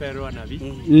mami petero anabi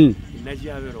inaji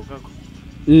havero kako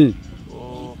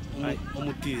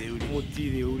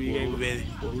omutire uri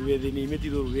ubede ni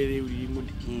metido ubede uri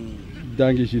mundi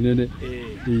dangi shinene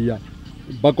iya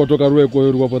bakotoka ruwe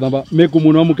ko ruwa podamba meku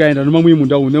muno mukaenda no mamwi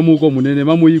munda une muko munene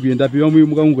mamwi kuyenda pi mamwi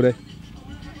mukangure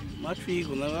matfi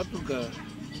kuna watuka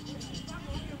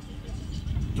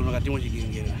tunakati mo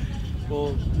chikingera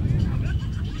ko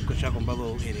chako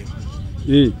mbalo uherewa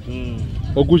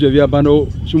okuje vya bano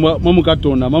shuma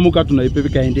mamukatona ipepe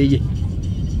kaendeye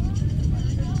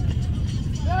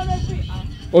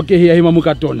okay hiya hima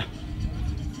mukatona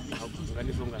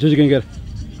chikingera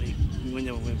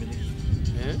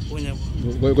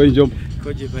kwa njombo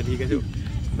koje badika jo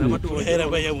na matu hera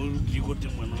baya mujikote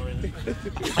mwana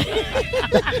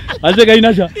aje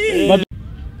kainasha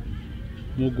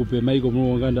mugupe maiko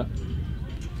muonganda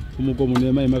kumuko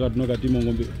mune mai makatuna katimo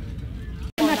ngombe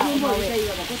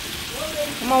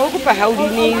kama ukupa hauli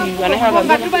ni wanaha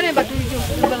batu bane batu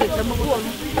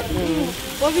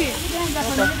ovi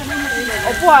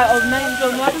opo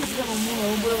njo mwatu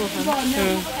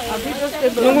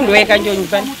nungu ndweka njo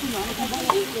nyumbani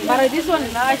para this one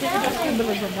na acha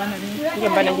kuskembele zobana ni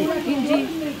nyumbani inji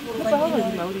kwa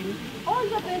mauli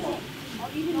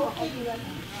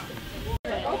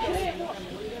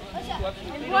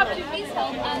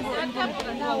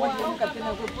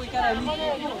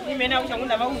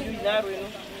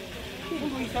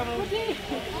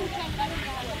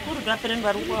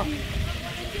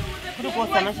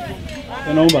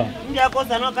Naomba.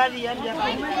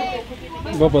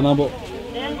 Baba nambo.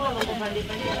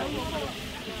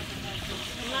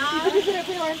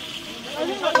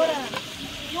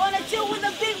 You want to chill with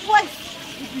a big boy?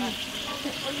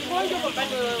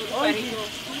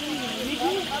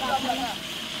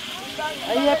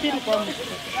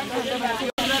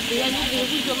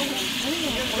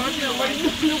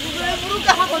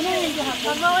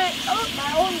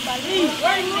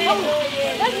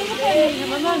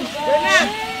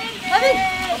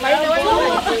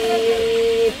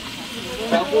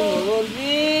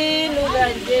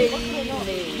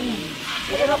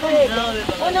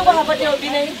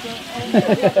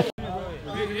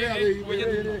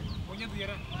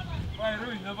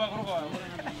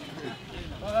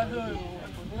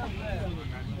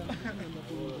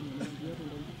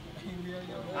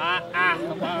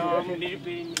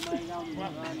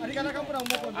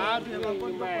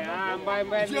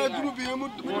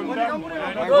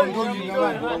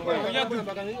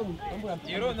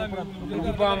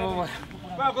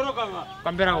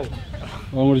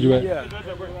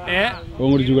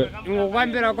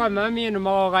 Ngokambira kwa mami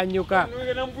no Kaanjuka.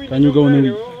 Kaanjuka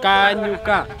uneni.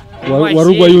 Kaanjuka.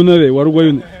 Warugwa yune warugwa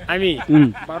yune. Ami.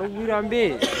 Barugwira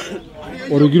mbe.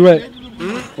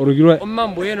 Orugirwe.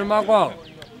 Mambo yenu makwa.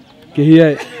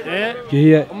 Kehia.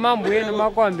 Kehia. Mambo yenu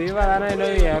makwa mbe bana no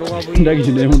yarugwa. Ndaki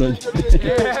chinde mundo.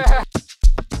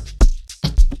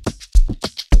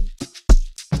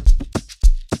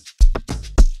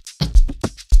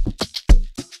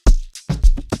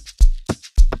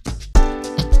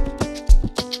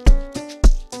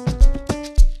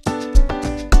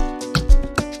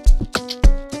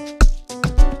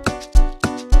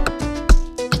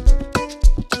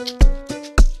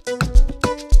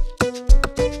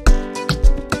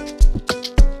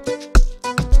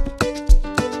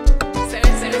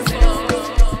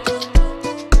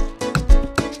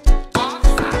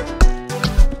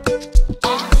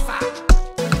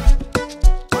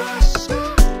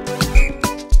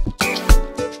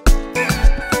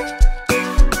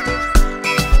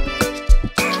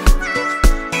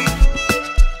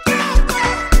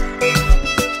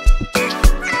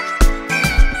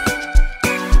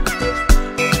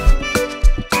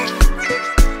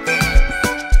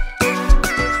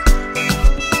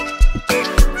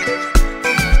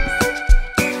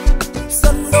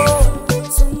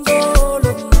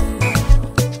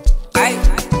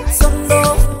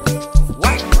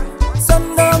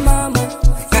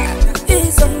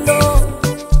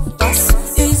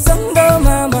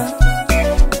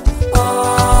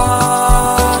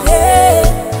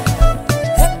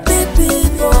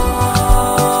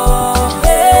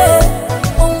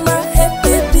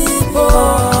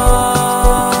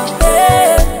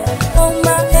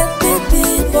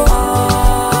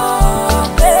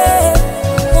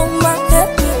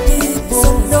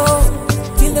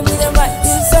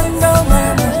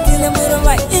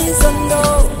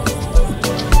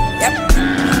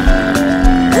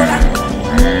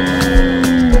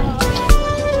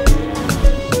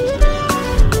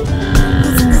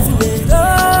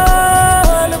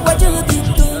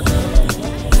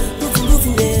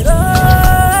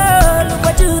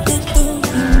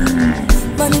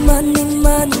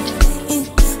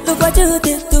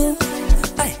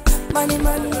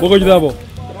 Boko jidabo.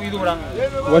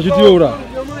 Washitio ura.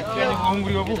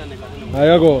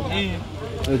 Ayako.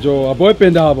 Jo aboy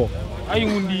penda habo. Ayi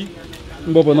ngundi.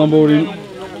 Mbopo nambori.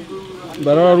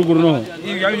 Barara ruguru no.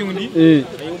 Iya ayi ngundi.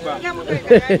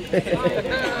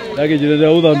 Lagi jide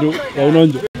udandu wa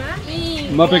unonjo.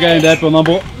 Mapeka enda hapo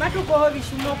nambo. Matuko hobi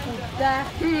shumokuta.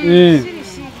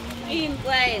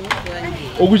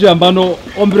 Okuja mbano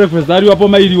on breakfast ari wapo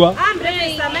mairiwa.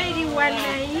 Breakfast mairiwa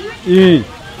nai.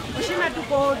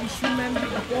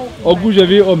 Okuja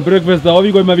vi on breakfast da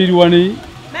obi ko mabiri wani.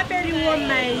 Mabiri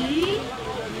wonai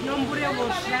nombure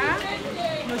bosha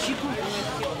no shiku.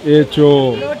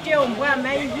 Echo. Lote ombwa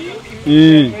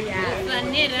maihi.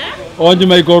 Onje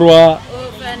maikorwa.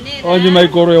 Onje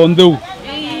maikorwa ondeu.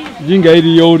 Jinga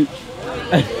iri yori.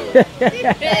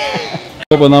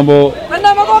 Bobo nambo.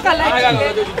 Bana mako kalai.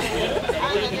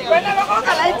 Bana mako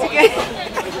kalai chike.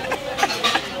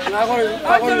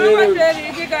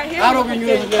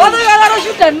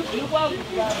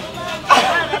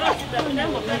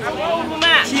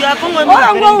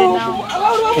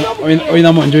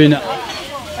 Oina monjoina.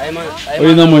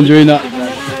 Oina monjoina.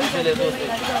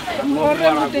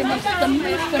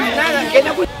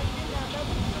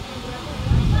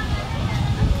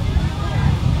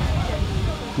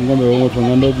 Ngombe wangu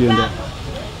tungando kienda.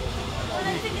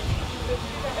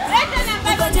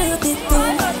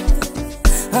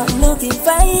 I'm looking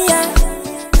fire.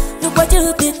 Look what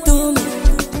you did to me.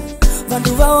 When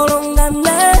you roll on the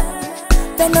net,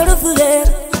 then I look there.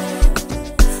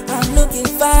 I'm looking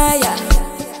fire,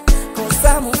 'cause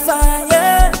I'm on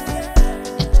fire.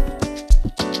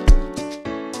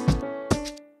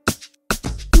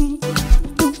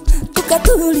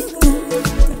 Tukatuli,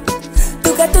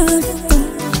 tukatuli,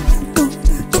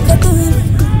 tukatuli.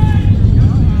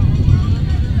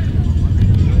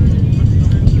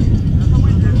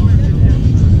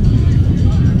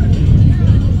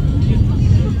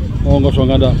 Ongo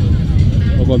swanganda.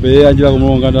 Ongo be anjira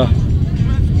kumonganda.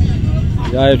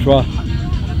 Ya etwa.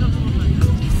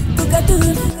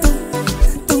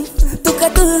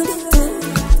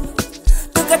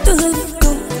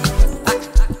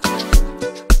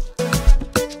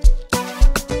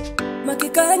 Maaki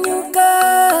Kaanjuka,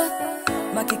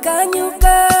 Maaki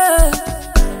Kaanjuka.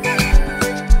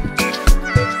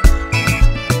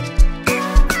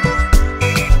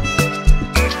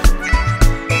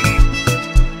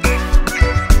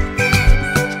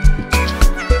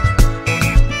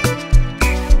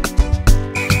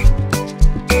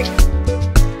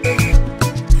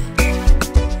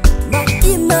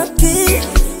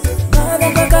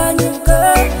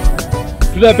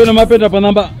 Tuda pena mapenda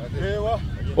panamba.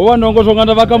 Owa nongozo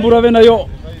nganda vakambura vena yo.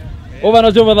 Ova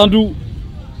na chova dandu.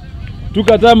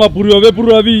 Tukata mapuri ove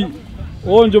puru avi.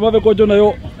 Onjo mave kojo na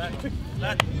yo.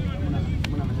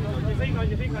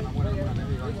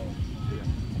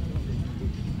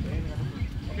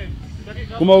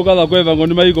 Kuma ukala kweva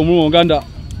ngondi maiko mu nganda.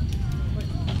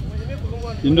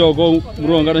 Indo ko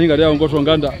mu nganda hinga ya ngozo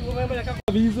nganda.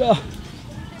 Visa.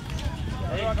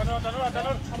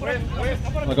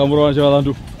 Makamuro wanche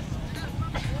wadandu.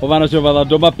 Ovana chova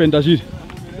dandu mapenda shiri.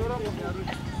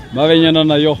 Mavenyana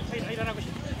na yo.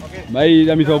 Mai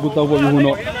ya mitho kuta kwa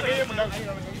bihuno.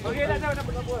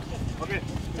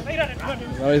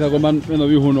 Raisa koman meno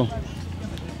bihuno.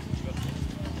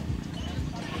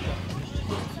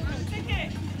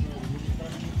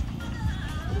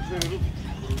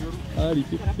 Ari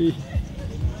pipi.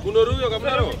 Kuno rubio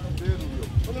kamero.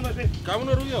 Kamu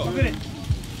rubio.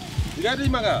 Digadi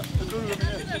maga.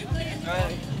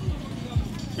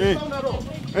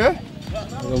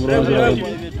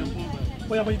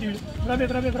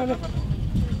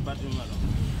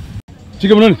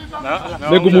 Chika mnani?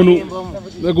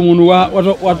 Lego munu wa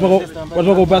watu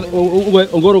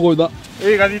Ongaro goda.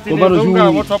 Gazeti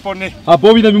nunga moto hapo ne.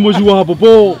 Hapo bina mimoji wa hapo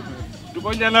po.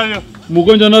 Tukonja navyo.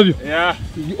 Mugonja navyo? Yeah.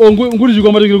 Nguri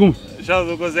jiko mari kigumu.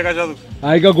 Shazo ko zeka shazo.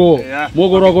 Aiga go.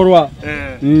 Mogoro gorwa.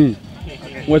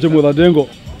 Mwache muda dengo.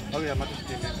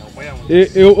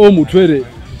 O mutwere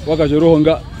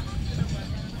wakajorohonga.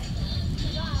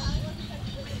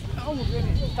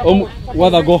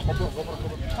 Wada go.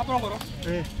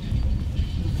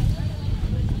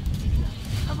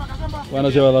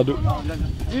 Wana chewa dadu.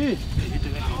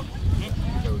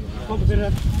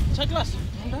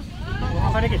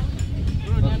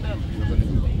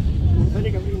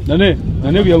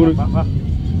 Nane kuyaguru.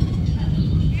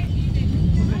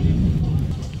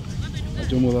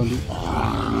 Achomo dadu.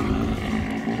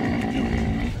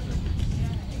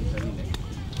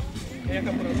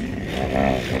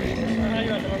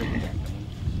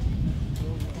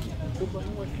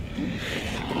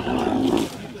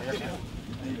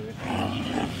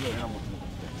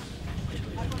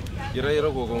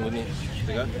 Ira ko ngoni.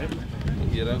 Tega.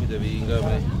 Ira ko jabi inga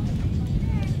mai.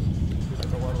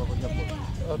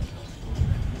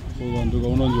 Odandu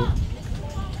kaunonjo.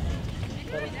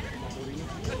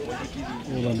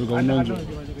 Odandu kaunonjo.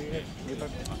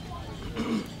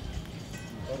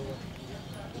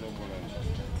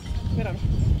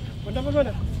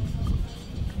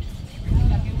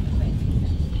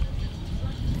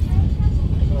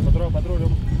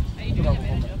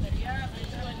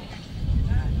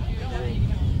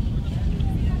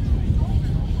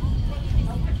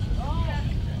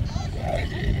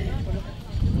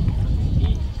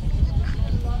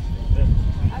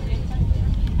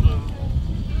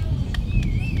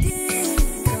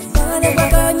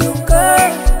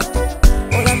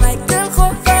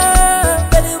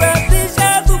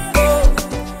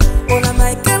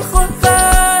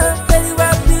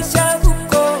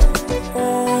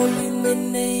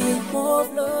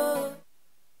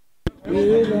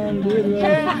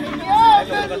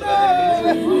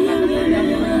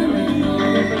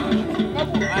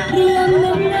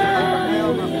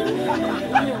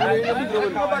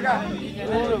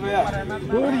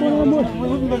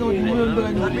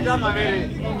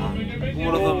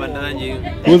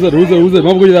 Uze,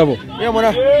 mambo kuja hapo. Ya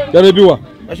mwana. Yale biwa.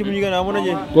 Ashimunyiga na mwana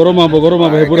je. Koro mambo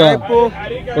hepura.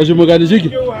 Ashimugani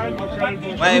shiki.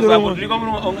 Mai babu tuliko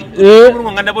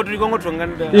mu nganda bo tuliko ngoto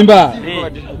nganda. Imba.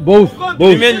 Both.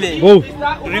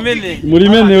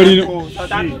 Murimene uri.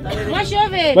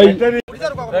 Mashove. Bai.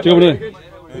 Chobre.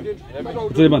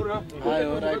 Tseman.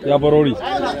 Ya borori.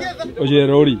 Oje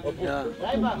rori.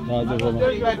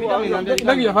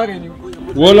 Lagi ya fage ni.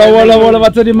 Wala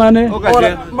bateri mane.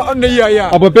 Ne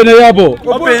ya. Apo pene yapo.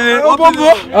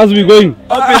 Opombo. As we going.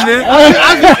 As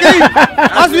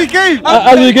we came.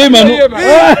 As we came manu.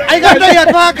 Ai ganda ya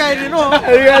twaka ni no.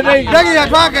 Lagi ya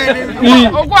twaka ni.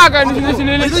 Okwaka ni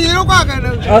sinele. Ndio kwaka ni.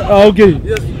 Okay.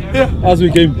 As we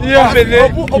came. Yeah.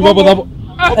 Opombo.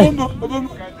 Opombo.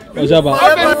 Ojaba.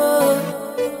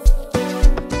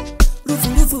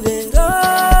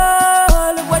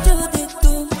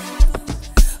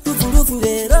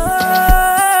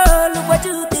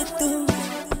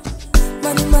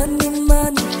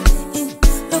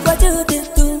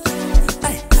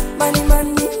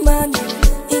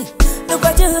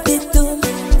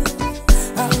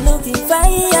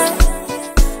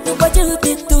 you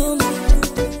did to me.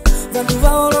 Vandu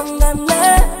vaolongana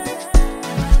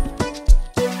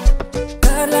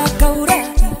Kala kaura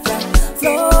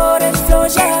Flores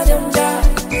floja demja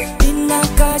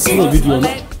Inakashi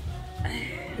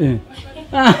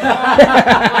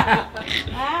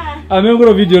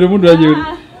Amengoro video re mundu aje.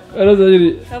 Ara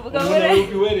sajiri.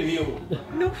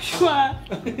 No shwa.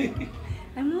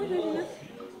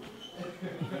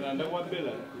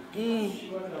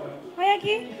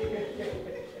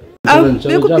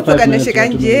 Bekupitoka nashika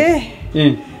nje.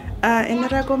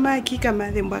 Enarako Maaki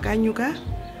kama thembwa Kaanjuka.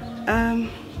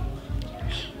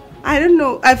 I don't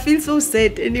know, I feel so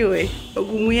sad anyway.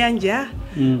 Ogumuyanja.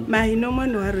 Mahino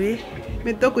mwanwarwe.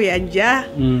 Metoko yanja.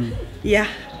 Yeah.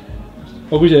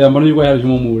 Okuja yambano yuko yari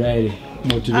mumuraire.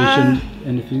 Motivation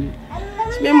anything.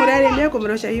 Sime murare leo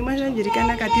komrosha yima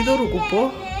njirikana katido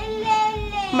rukupo.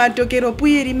 Matokero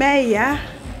puyeri maya.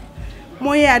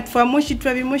 Moya atfa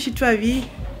moshitwavi.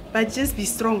 But just be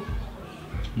strong.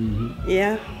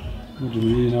 Yeah.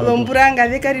 Lompura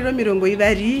ngavekariro mirongo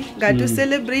ivari. Ngato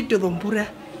celebrate lompura.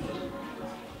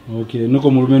 Okay,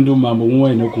 nuko murumendu mambo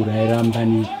mwe nokuraira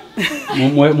mbani.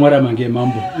 Mwara mange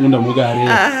mambo. Unda mugare.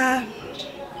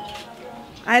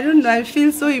 I don't know, I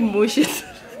feel so emotional.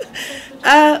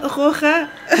 Roja,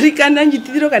 rikana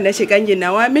njitidiro kana shekanje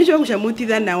nawa, mesho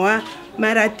kushamutida nawa,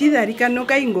 maratida rikano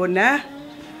kaingona.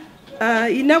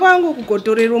 Inakwango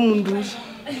kukotorero mundu.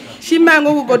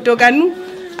 Shimango kukotokanu,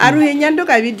 aruhenyando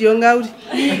ka video ngauri.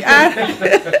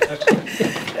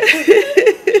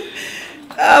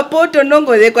 Poto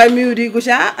nongo de kwa miuri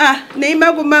kusha,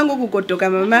 neima kumango kukotoka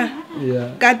mama.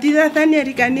 Katida thani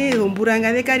rikane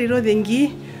romburanga de kariro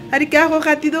dengi. Harika ko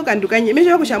katido kandukanye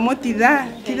mesho kushamotida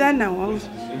tida nawa.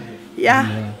 Yeah.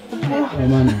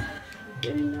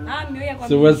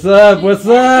 So what's up? What's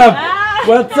up?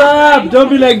 What's up? Don't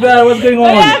be like that. What's going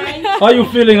on? How you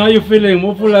feeling? How you feeling?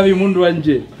 Mopula vi mundu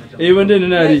anje. Wende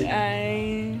nari.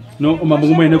 No,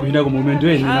 mamungu ene kuhinda ko momento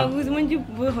ene. Uzimunji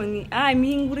bohoni.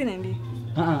 Mingure nandi.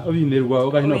 Obi nerwa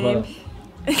okashino fara.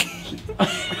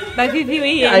 Bafifi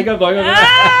we. Aika ko.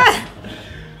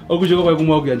 Okushoko kwa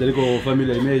kumwa kuyanja ko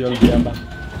family imeyo ngiyamba.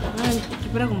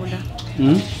 Kipura kumunda.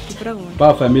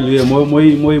 Pa family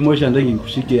moi shandangi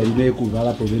kushike ine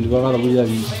kuvala province vavala kuya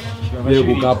vi. Ve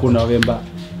kukapo na vemba.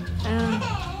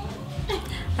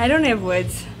 I don't have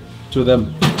words. To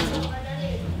them.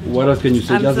 What else can you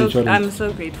say? I'm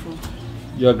so grateful.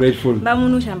 You are grateful.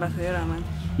 Bamunu shamba soyora man.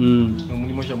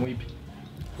 Mulimo muipi.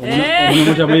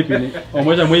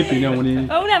 Omoja muipi ni amuni.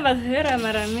 Una basera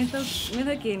mara meso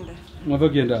kenda. Moto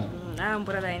kenda.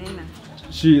 Mbura la inena.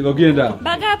 Si lo kenda.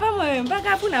 Baga pa moyo,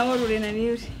 baga puna worure na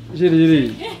niuri.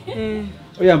 Jiri.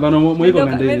 Oyamba no moiko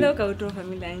ngande. Medo ka uto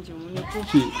familia anje muniko.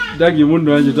 Si dagi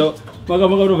mundu anje to. Maga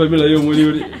uto familia yo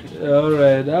muri. All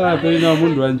right. Pelina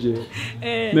mundu anje.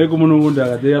 Meko mundu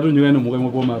akate atunyuka no mukai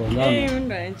moko maronga.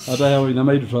 Mundu anje. Ata yawo ina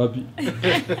maidu twapi.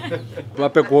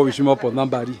 Twape ko bishima po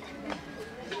nambari.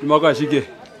 Imako ashike.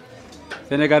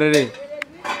 Senekarere.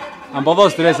 Ambado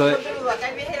stress.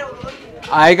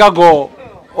 Aika go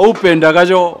open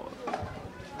dagajo.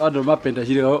 Ado mapenda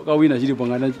shiri ka wina shiri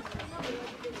pangana.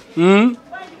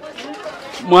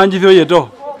 Mwanji thyo yeto.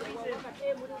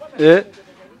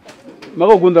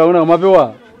 Mako kunda una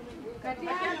mapewa.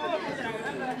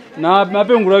 Na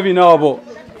mape ngura vina wapo.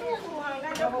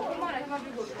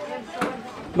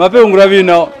 Mape ngura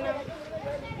vina.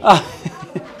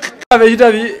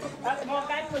 Vejita vi.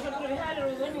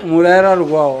 Muraera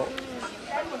rukwao.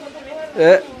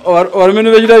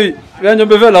 Ormenu vejita vi. Vyanjo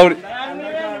mbefe lauri.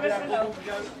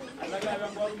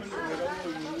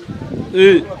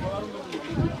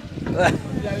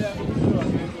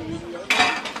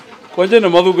 Konje na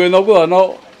madu go na ko na.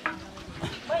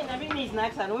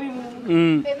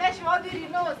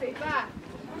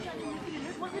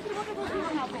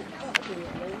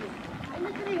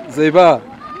 Zeiba.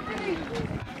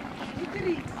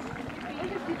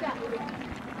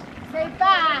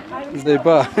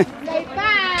 Zeiba.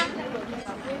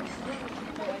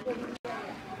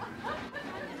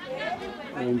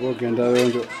 Ombo kenda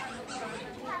yonjo.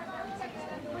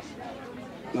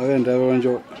 Nagenda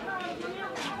yonjo.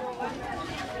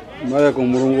 Maya ko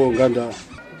murungo nganda.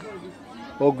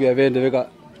 Oguya vende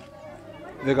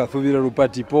veka thubira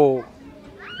rupati po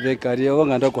vekari yo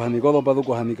nganda ko hanika lo padu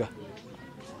ko hanika.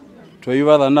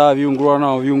 Toiva na viungurwa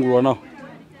nao.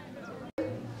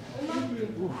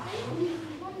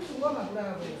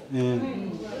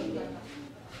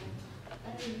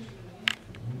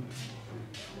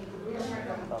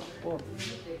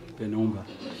 Penomba.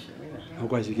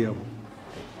 Hakwa shikia hapo.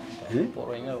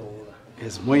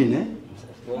 Es moine.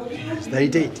 Stay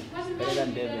date.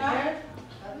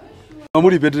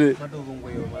 Mamuri Pedre.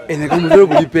 ene kamuzero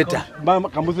kulipeta mama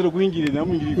kamuzero kuingire na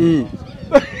mwingire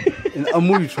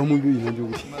amuri twamundu ina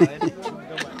njugu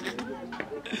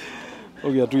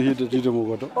ogia tuite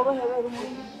mugoto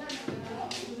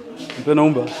mpena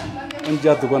umba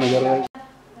anjatu kwana jara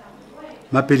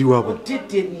maperi wako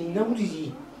tete ni na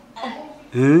muri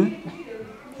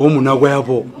omu gwa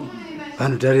yapo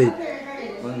anu tare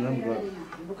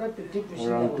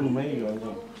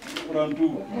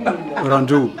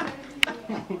orantu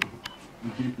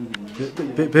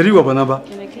periwa banaba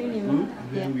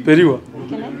periwa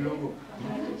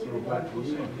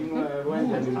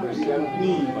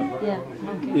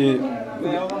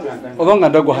obanga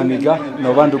ndaguhanika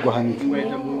nobandu guhanika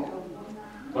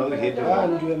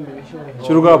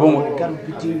churuka bomo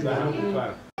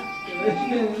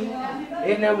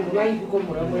ena mwangi ko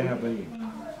muramwe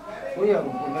oya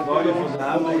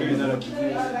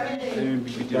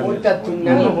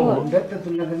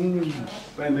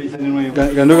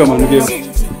gandoka manuke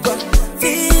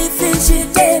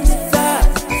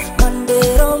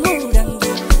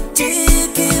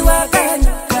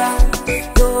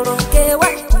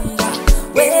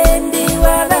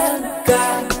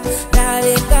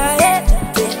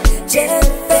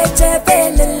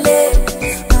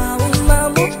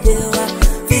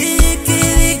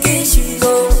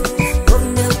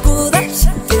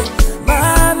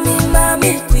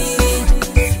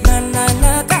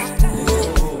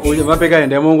mapeka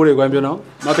ende mongure kwa mbio no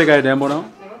mapeka ende mbono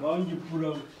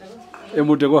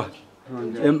emute kwa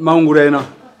maungure ina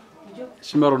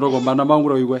simaro ndoko banda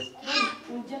maungure yigwe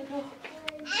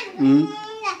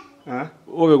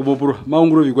obe kubopuro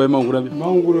maungure yigwe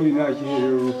maungure ina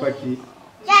chiro pati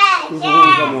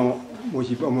kama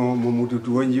moshipa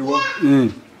mututu wanjiwa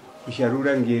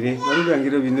usharura ngere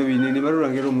bino binene marura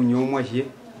ngere munyomwashye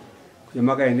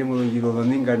yamaka ende mulonjiro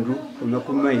baningandu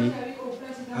onakumayi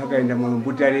hakaenda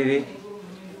mbutarere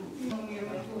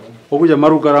okuja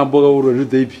maruka ramboga uro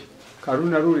rute ipi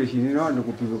karuna rure shini na wandu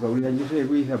kupibuka uri njise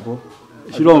kuithapo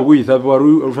shilo kuithapo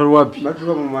waru wapi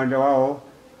matuka mu manda wao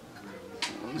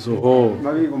so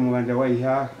mabiko mu manda wa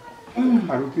iha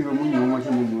arukiro munyo mwa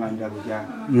mu manda buja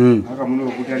haka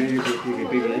muno kutarere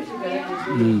peke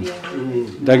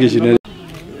dagi shine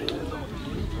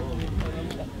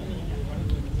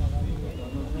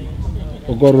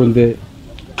ogoronde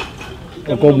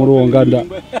oko muru onganda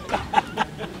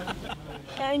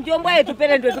njomba yetu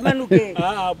pelendwe tumanuke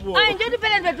njo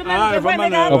tupelendwe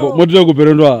tumanuke apo motyo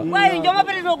kupelendwa bwa njomba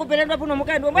pelendwe kupelendwa puno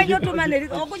mukando bwa njo tumane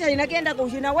okuja inakenda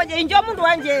kushina waje njo mundu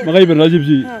wanje makayipelendwa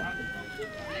chipsi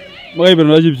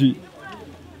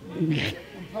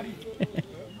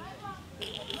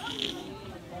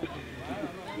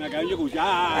nakanje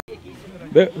kusha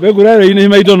be kurare ine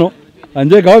maitono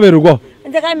anje kawaberuko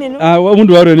Kaminu.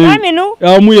 Mundu waro ni. Kaminu.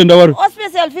 Muyenda waro. O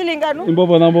special feeling anu.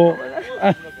 Imbobo nambo.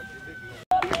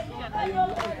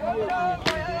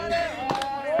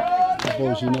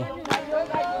 Apo shina.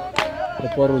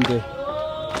 Aporunde.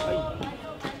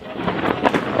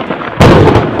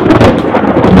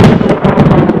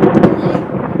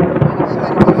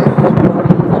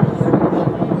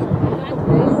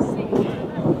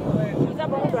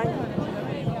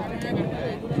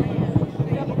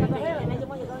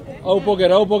 Au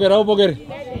poker. Au poker.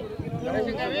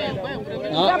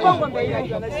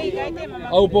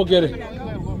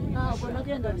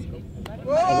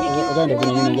 Oganda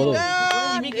kuna mwana ngolo.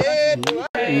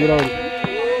 Ngoro.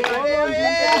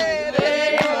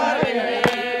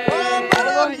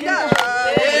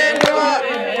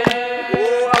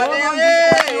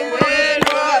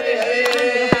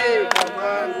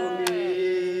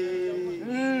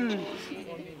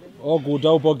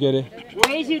 Oguta upokere.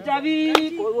 Weishi tabi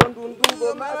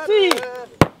kondundungo masi.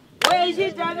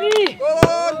 Weishi tabi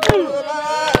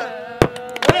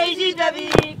Weishi tabi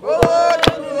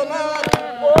kondundungo masi.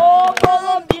 Oh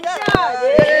bolo binda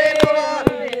de.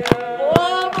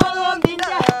 Oh bolo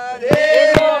binda de.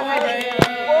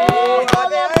 Oh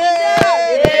bolo binda de.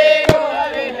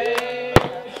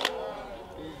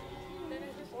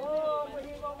 Oh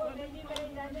bolo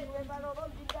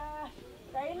binda de.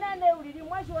 Kaina ne uliri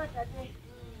mwashi watate.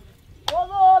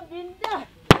 Bolo binda.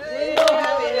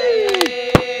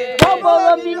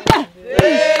 Bolo binda.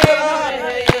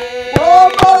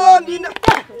 Bolo binda.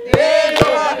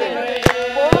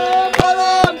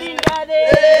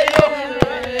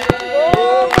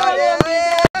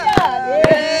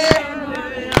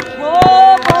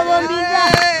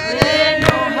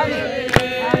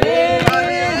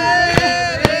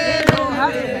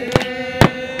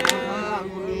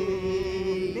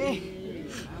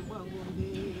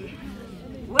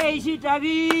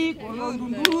 Ishitabi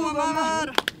kolondundu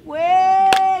mara we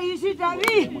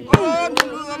ishitabi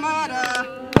kolondundu mara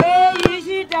we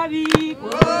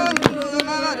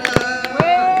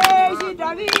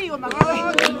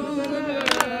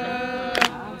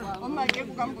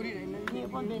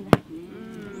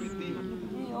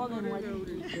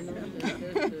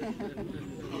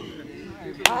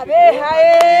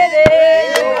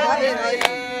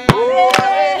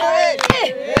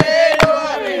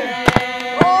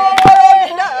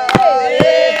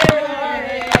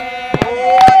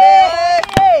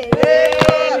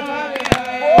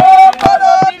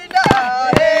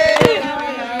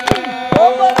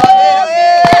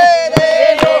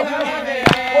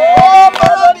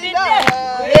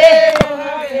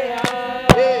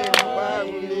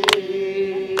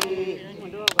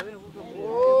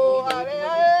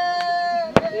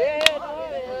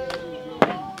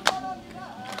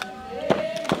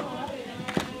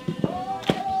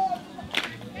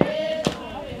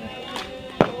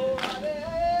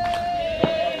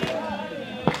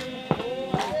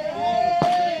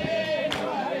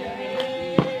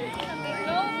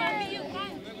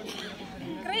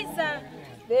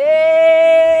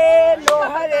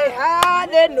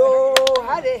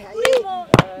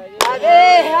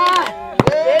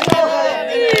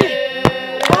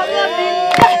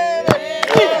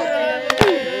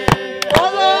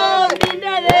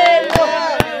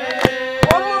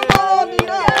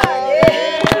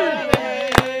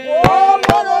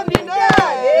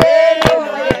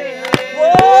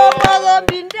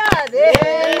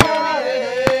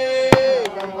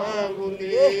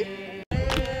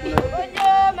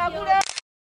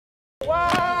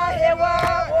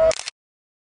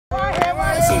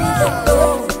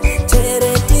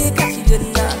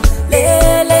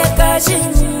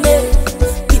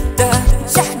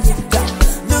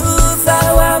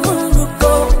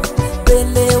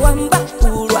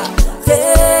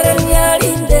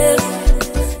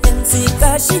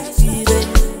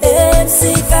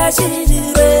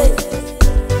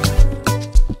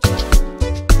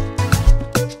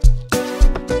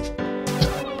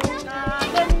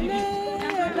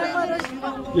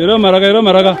Yero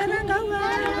maraga.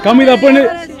 Kami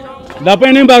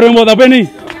dapeni barumbo dapeni.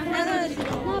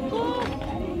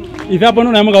 Ita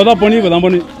ponu nama kau daponi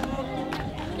badamboni.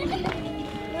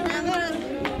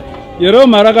 Yero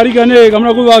maraga rikane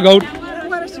kamera ku gaut.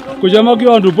 Kujama ki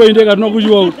wandu po inde karno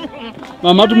kuju out.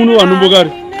 Mama tu munu wandu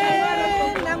bogari.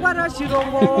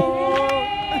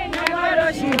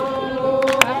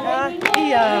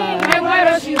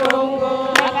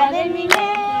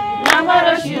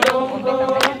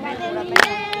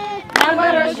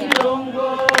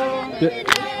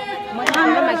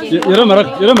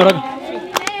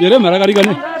 Yero maraga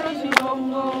rikane.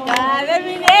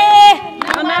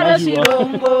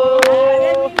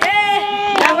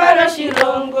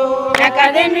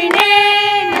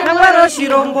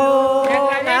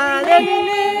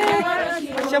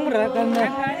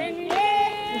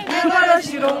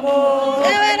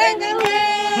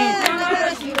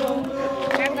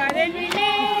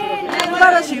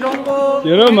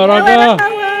 Yero maraga.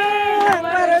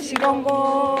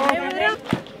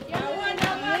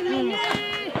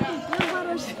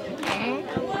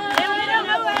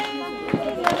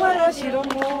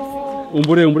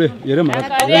 Umbure, yere maraga.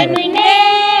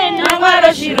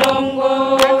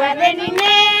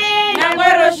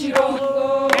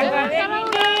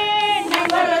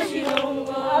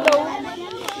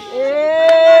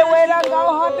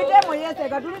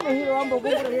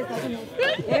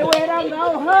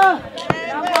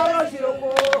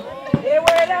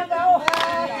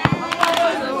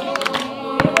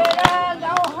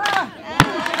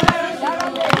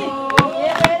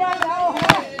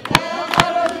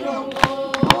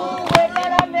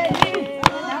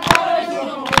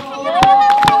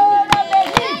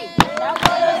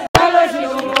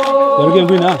 Pergi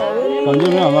bina,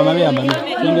 Kaanjuka mama ya mbani,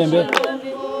 sindembe,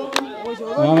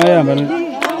 mama ya mbani.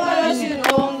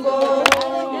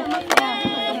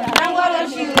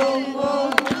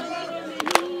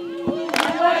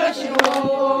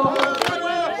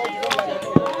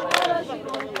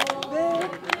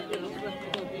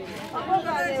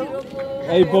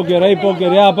 Ai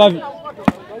poker ya apa?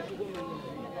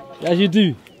 Ya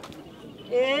situ.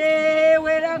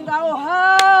 Weranga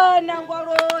oha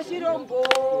nangwaro shirombo.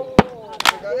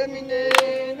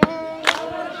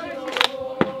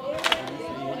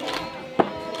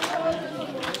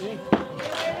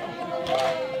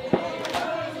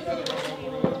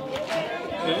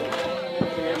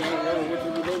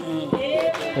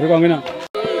 Pergi angina.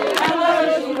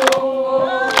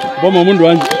 Bomo mundu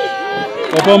anji.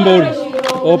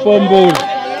 Opombori.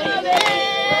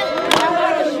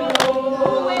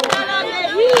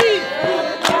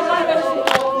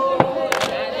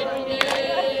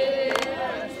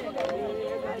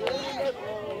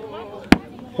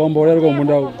 Kombo lero ko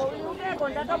munda.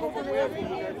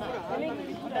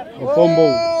 Kombo.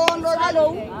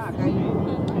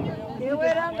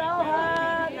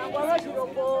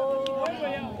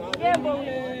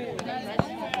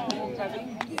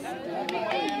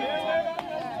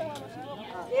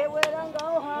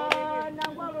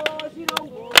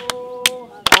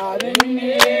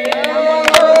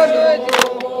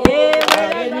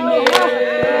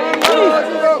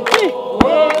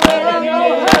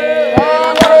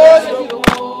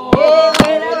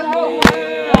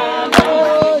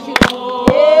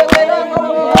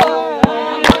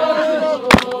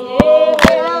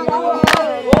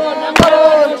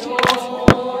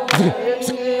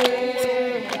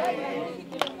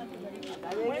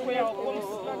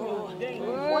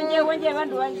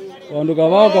 Wandu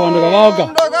kawauka.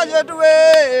 Ndoka jetuwe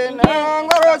na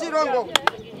ngoro chirongo.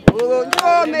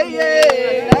 Udonjo meye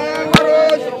na ngoro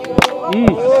chirongo.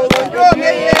 Udonjo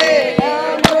meye na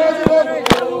ngoro chirongo.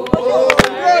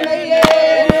 Udonjo meye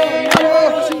na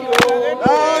ngoro chirongo.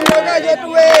 Ndoka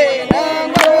jetuwe na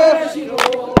ngoro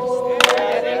chirongo.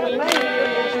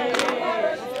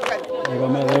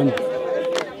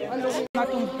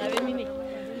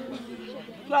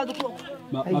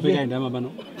 Mapeka enda mabano.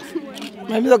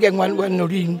 Mamizo ke ngwan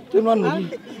norin, tenwa norin.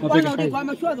 Mapeka.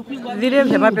 Vile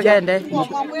mapeka enda.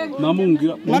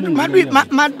 Mamungira.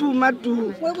 Matu.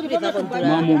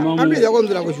 Mamu. Andu ya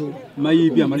konzira ko shu. Mai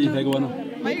pia mali thai ko wana.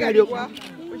 Mai ka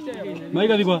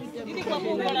dikwa.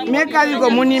 Meka diko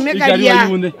muni meka dia.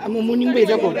 Muni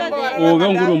mbeza ko. O ga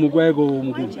nguru mugwa ko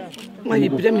mugu. Mai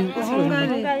pita mi.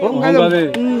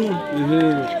 Ongare.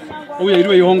 Oya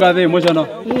iriwe ihongare moshana.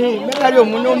 Meka dio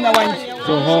muni omna wanji.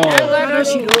 So ho.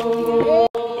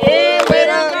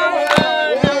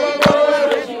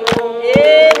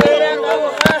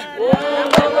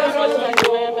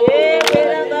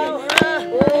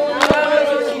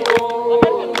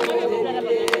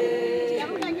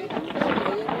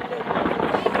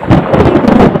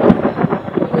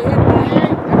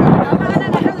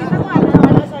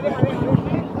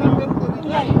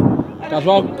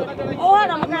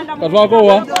 Kaswa ko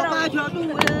wa.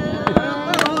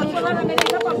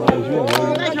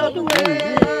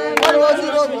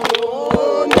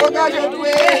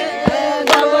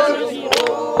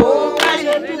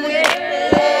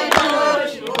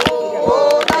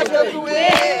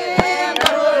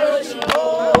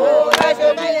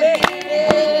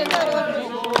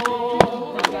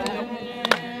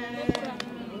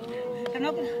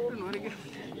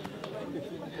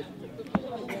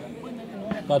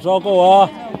 Kasoko wa.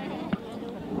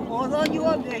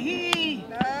 Onjo meye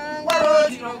na ngaro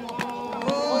sirogo.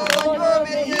 Onjo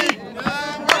meye na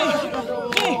ngaro.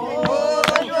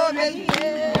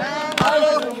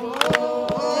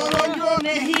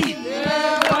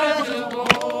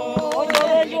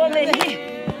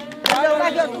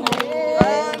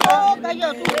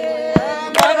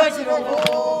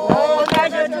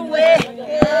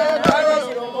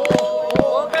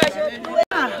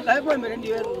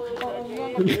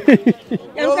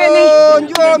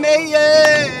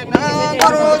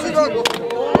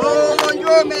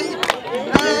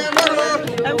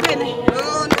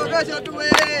 Ondo kasho tuwe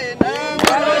na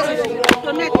ngaro sirogo.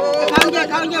 Kanja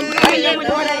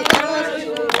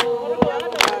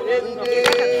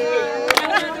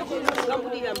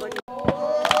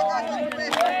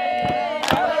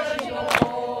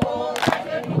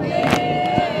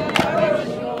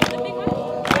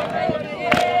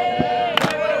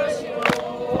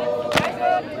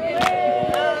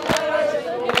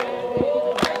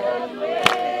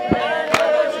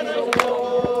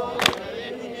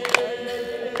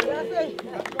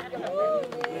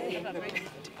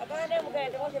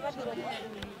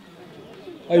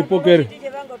Ai poker.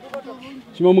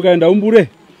 Sima mukaenda umbure.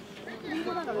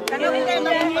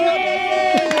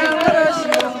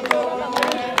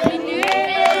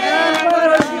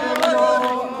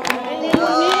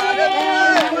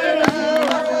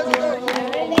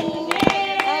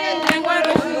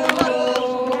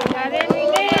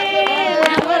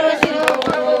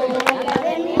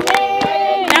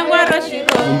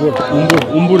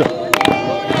 Umbura.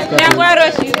 Nyangwaro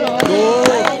shiro.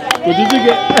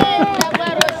 Kujijige.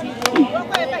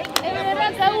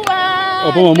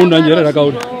 Opo mamunda njere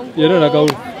rakauri. Yere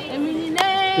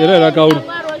rakauri.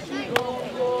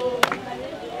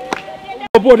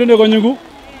 Opo tende konyungu.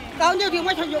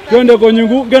 Twende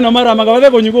konyungu, ngeno mara makabade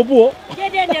konyungu puo.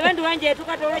 Ndende bantu banje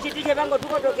tukatole chitiche bango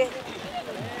tukotoke.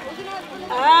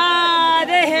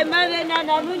 Dehe mave na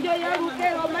nunjo ya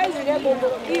rukero maizire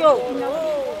bongo. Iyo.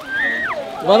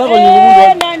 Bala konyungu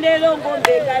mundu. Nande longo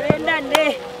mbega,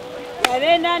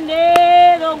 nande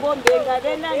longo mbega,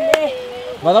 nande.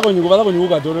 Bada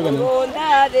konyuka dore kana.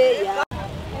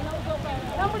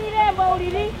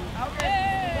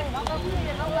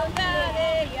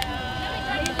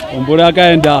 Ombora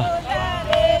akaenda.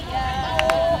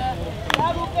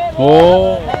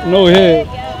 Oh, no hey.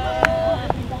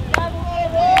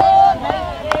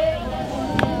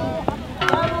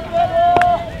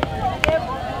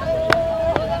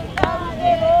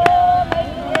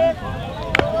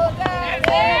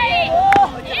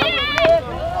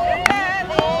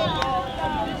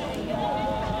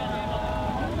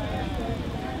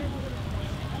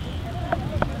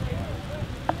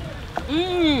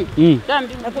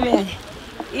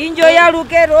 Injo ya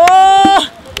Lukero.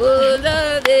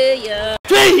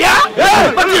 Tweya!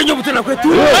 Bati nyo mutena kwetu.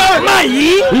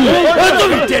 Mai!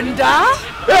 Ovitenda!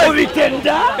 Ovitenda!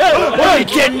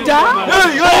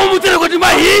 Mutena kwetu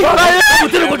mai!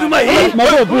 Mutena kwetu mai! Mai!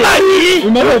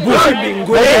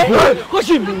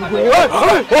 Koshimingwe!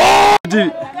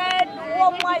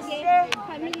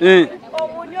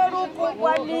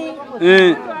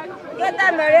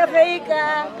 Kata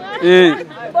marefeika.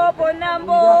 Bobo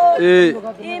nambo.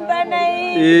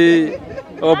 Imbanai.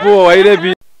 Opo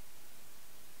wairepi.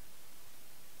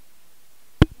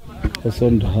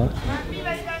 Osonda ha.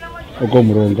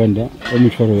 Okomuronganda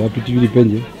omuchoro ya pitivili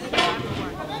penje.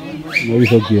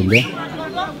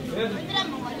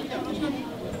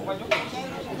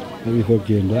 Nabiso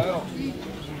kienda.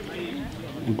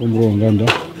 Okomuronganda.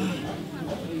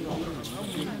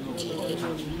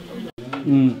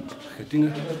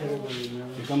 Ketinga.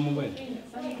 Kamu baik.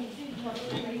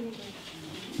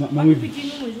 Mangi.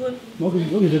 Mau ke?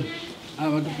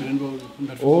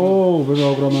 Oh,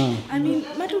 benar programa. Amin,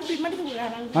 matu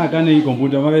kurang. Kan ini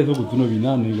komputer mana itu kutuno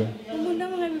binan nih kan. Munda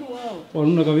mengambil wow. Oh,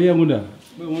 nuna kawia munda.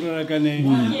 Munda kan ini.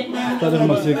 Tadi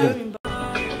masih ke.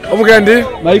 Omugandi.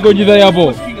 Naiko jida ya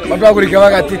po. Matu aku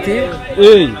dikawa katiti.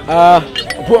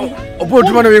 Opo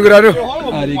tumana mingurado.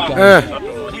 Arika.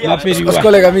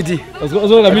 Oskole kamiti.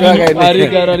 Oskole kamiti.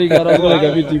 Arika. Oskole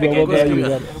kamiti. Baba.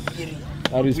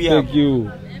 I respect you.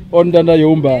 Ondanda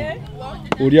yomba.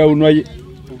 Uria unwai.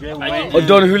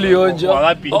 Odon Julio onjo.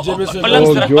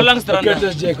 Olangstra.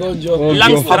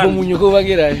 Hapo munyuko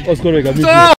wangira. Oskole kamiti.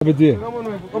 Abeti.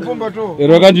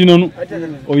 Eroka ndinonu.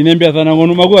 Oinembia sana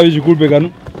ngonu maku abishikulu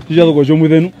kanu. Tija to kojo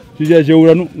muthenu. Tija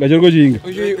jeuranu ngacherko jinga.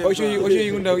 Ojo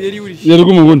ingunda yeri uri. Yeri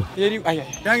kumunguna. Yeri aya.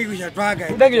 Dangi kushatwaga.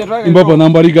 Imbapo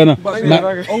nambarikana.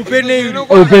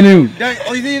 Open.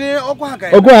 Oizine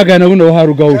okwaka. Okwaka na kuno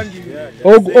haruka u.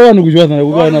 Owanu kujwatha na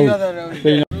kukana u.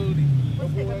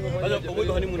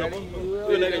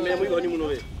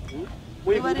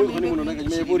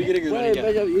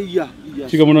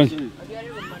 Chika munonji.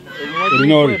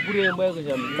 Rinori.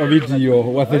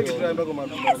 Video watheti.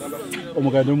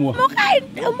 Omukandemua.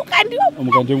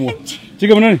 Omukandemua.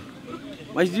 Chika munoni.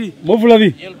 Majidi.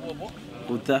 Mofulavi.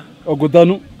 Kuta.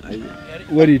 Okutanu.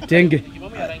 Wari tenge.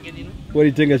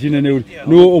 Wari tenga chine ne uri.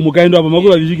 No omukaindo apa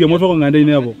makula bishike moto ko ngande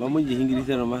ine apo. Mamunji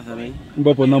hingirisa no masana.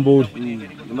 Mbapo nambo uri.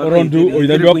 Orondu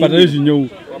oidabi wapata yishinyo.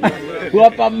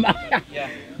 Wapama.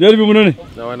 Yari bimunone.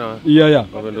 Nawana. Iya.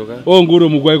 Wabendoka. Nguru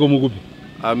mugwaiko mukupi.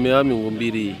 Ami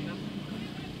ngumbiri.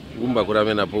 Gumba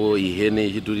kuramena po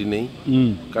ihene chituri nei.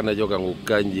 Kana joka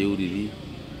ngukanje uriri.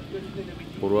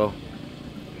 Porwa.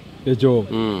 Echo.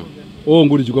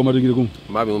 Nguru chikwa matikire kum.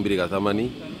 Mami ngumbiri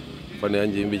kathamani. Pane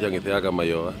anje imbi change theaka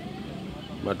mayoa.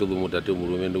 Matudu mutatu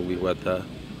murumendo ngwikwata.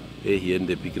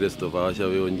 Hiende pikresto vasha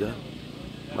weonja.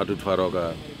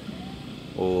 Matutfaroka.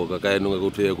 O kakaenunga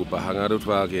kutwe kupahanga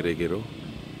twa kerekero.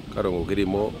 Karongo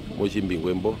kirimo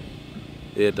mochimbingwembo.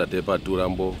 Tatepa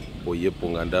turambo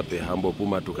oyepunga ndape hambo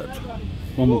puma tukatu.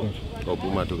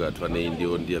 Puma tukatu ne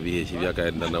ndio viheshi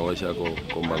vyakaenda na washako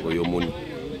kombango yomuni.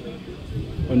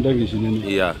 Ondagi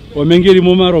shinene. Yeah. Omengeri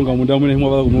mo maronga munda mune himwa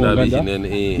baba kumunganda. Ndagi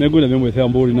shinene. Megula memwe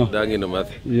thamba uri no. Dangi no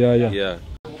math. Yeah.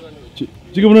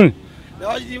 Chika munone.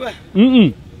 Yajiba.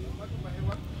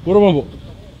 Boro mambo.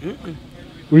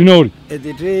 Uri no uri.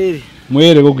 Etitiri.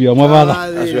 Mwere gokuya mwabada.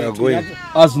 As we are going.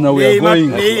 As now we are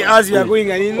going. As we are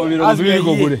going ani. As we are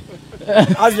going.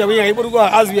 As we are going iburugo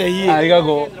as we are here. Aiga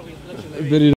go.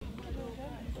 Very.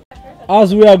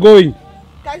 As we are going.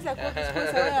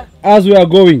 As we are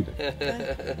going.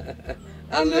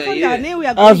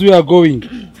 As we are going.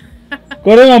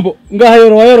 Kore mambo nga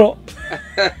hayoro.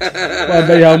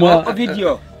 Kwanda yamwa.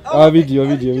 Video. Video.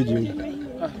 As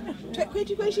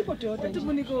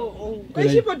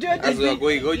we are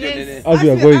going, as we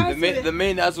are going. The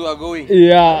main as we are going.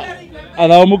 Yeah.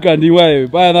 Alamuka ndi wae.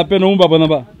 Baya na peno umba bana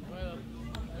ba.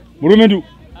 Murumendu.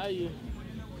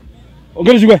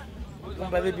 Ongera chigwa.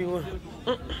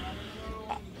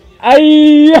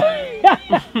 Ai.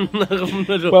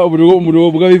 Ba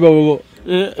murugo mugabi babo.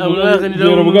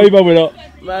 Jero bugai ba bela.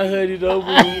 Ma heri do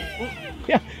bu.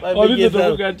 Abi to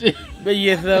bugati. Be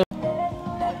yesa.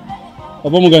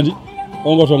 Apa mugandi?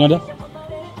 Ongo tonganda.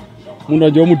 Munda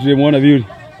jo mutire mwana viuri.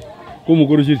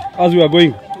 Kumukuru chiri. As we are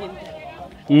going.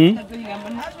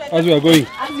 As we are going.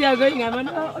 As we are going, I'm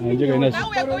Njega inasi.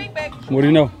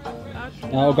 Ngori now.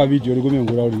 Oka video uri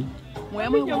ngura uri.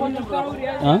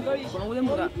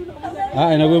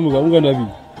 Ina go muga unganda bi.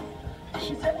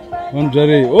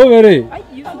 Mandare. Oh vere.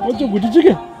 Moto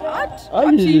gutichike.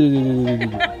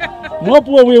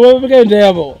 Mwapo wewe wakaenda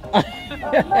hapo.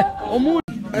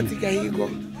 Atika higo.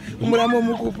 Umuramo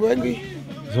mukupe wengi.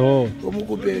 So.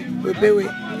 Umukupe wepewe.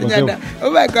 Nyanda.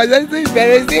 Oh my God, that's so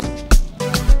embarrassing.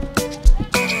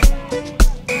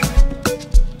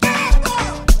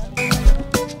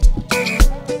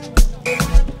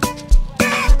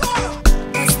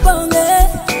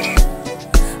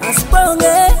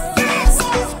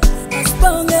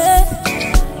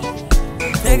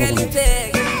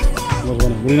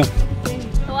 Marina.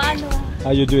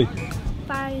 How you doing?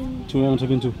 Fine. To where I'm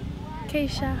talking to?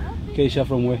 Keisha. Keisha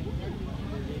from where?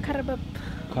 Karabab.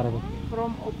 Karabab.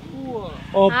 From Opuo.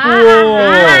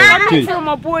 Opuo. From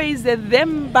Opuo is the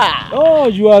Themba. Oh,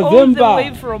 you are all Themba. The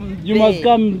way from you there. Must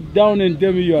come down and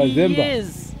tell me you are Themba.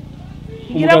 Yes.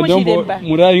 Ingira Themba.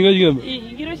 Mura ingira Themba.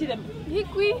 Ingira Themba.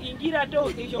 Hikwi. Ingira to.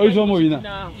 Oh, you saw me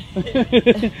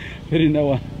Very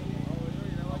now.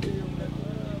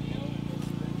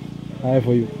 Hi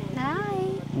for you. Hi.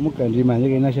 I'm going to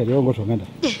manage in a share. You're going to go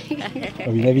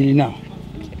now.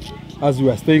 As we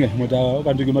are staying, I'm going to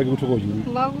go to you.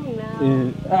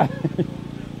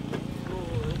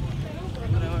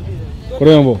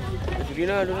 Koreambo.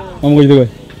 I'm going to go.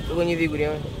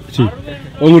 See. I'm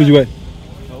going to go.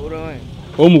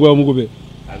 I'm going to go.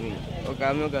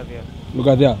 Look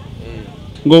at that.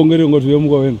 Go get on go to your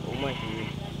going.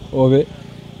 Over.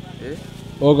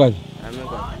 Okay.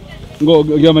 Go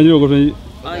get my new.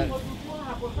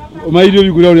 My dear,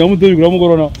 you could only do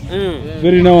Corona.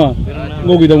 Very now.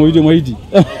 Go with them with your mighty.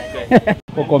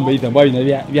 Okombe by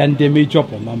Yante me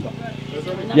chop on number.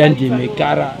 Yante me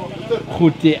cara,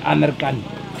 Hute American.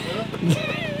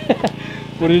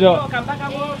 Put it up.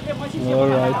 All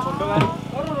right.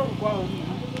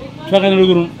 Check in the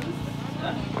room.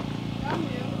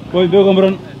 Go to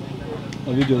Cameron.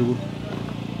 A video good.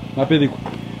 My pedic.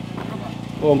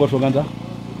 Oh, got for Ganda.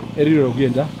 Eriro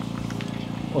Genda.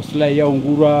 Oslaya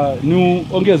Ongura. No,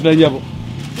 Ongas Lanyabo.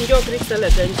 Ndio Crystal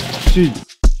attention. See.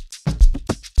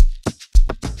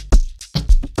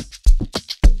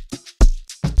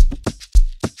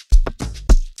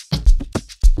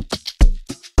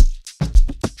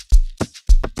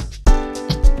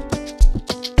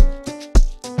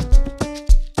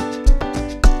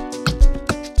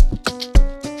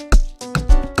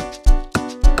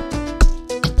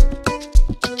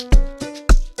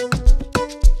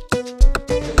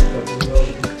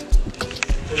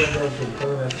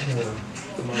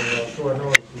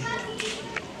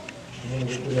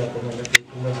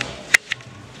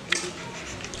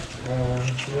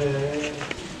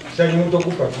 Sai molto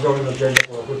occupato, sono una gente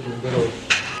con la costumbre.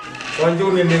 Quando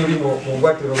uno ne urimo, un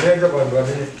guatto lo mezzo, quando va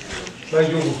bene, ma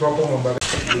io purtroppo non va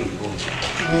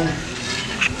bene.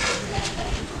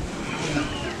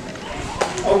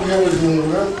 Abbiamo il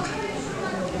numero.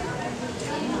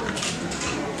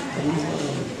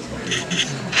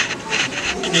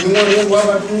 Il numero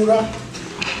guarda dura.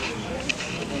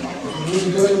 Il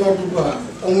numero è molto qua,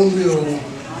 un mio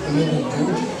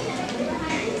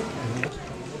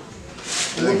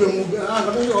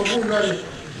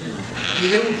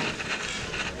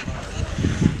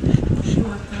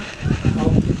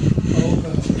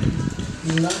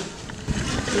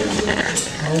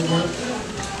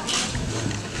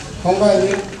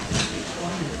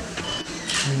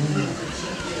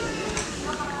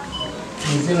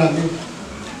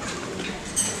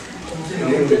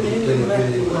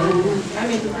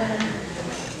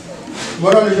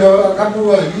Bora ni jawa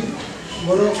kapu lagi,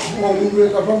 bora mau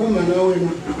minggu kapan pun mana awalnya.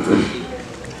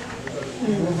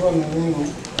 Bora minggu,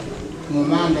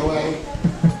 mana anda awal.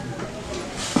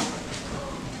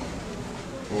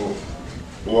 Oh,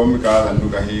 uami kala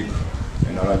nduka hiko,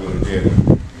 enala bilutera.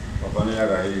 Papani ya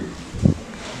hiko,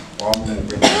 uamu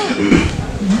mungkin.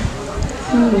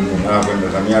 Na kwenda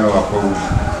Zamiano hapo.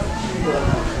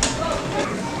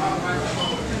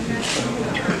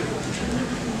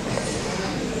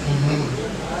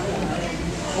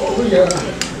 Ya,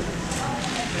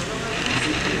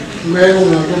 memang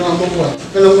nak nama buat.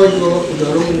 Kalau buat juga udah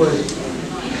orang buat.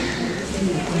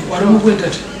 Orang buat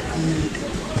tak.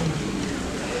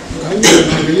 Kami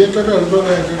dia tak ada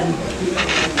orang yang.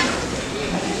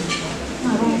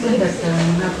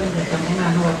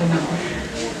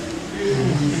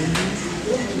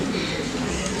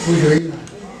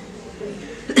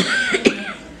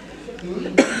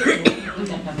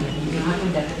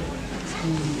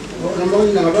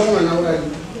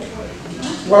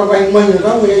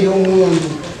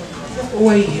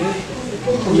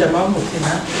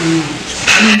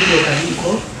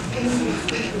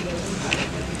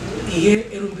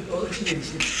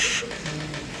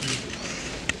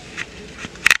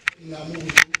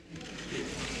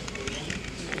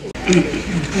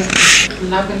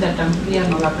 Napenda tamthilia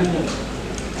na napenda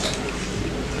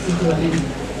video nini.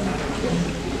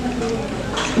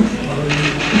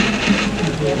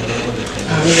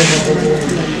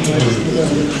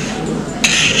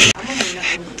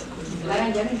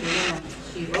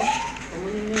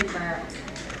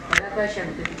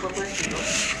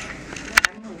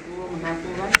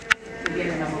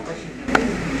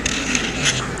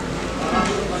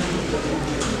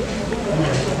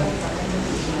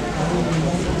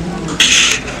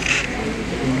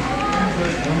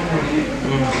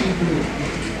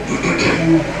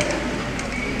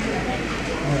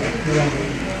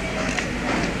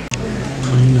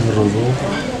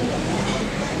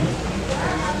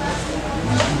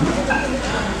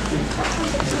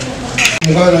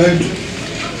 Ongaro wetu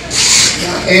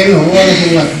eno wale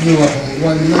tunajua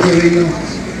wale ndio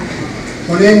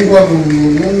wale kwa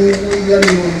yani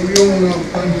ndio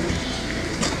mnafanya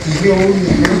ndio huyu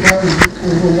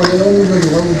wale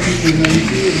ndio wao kitu na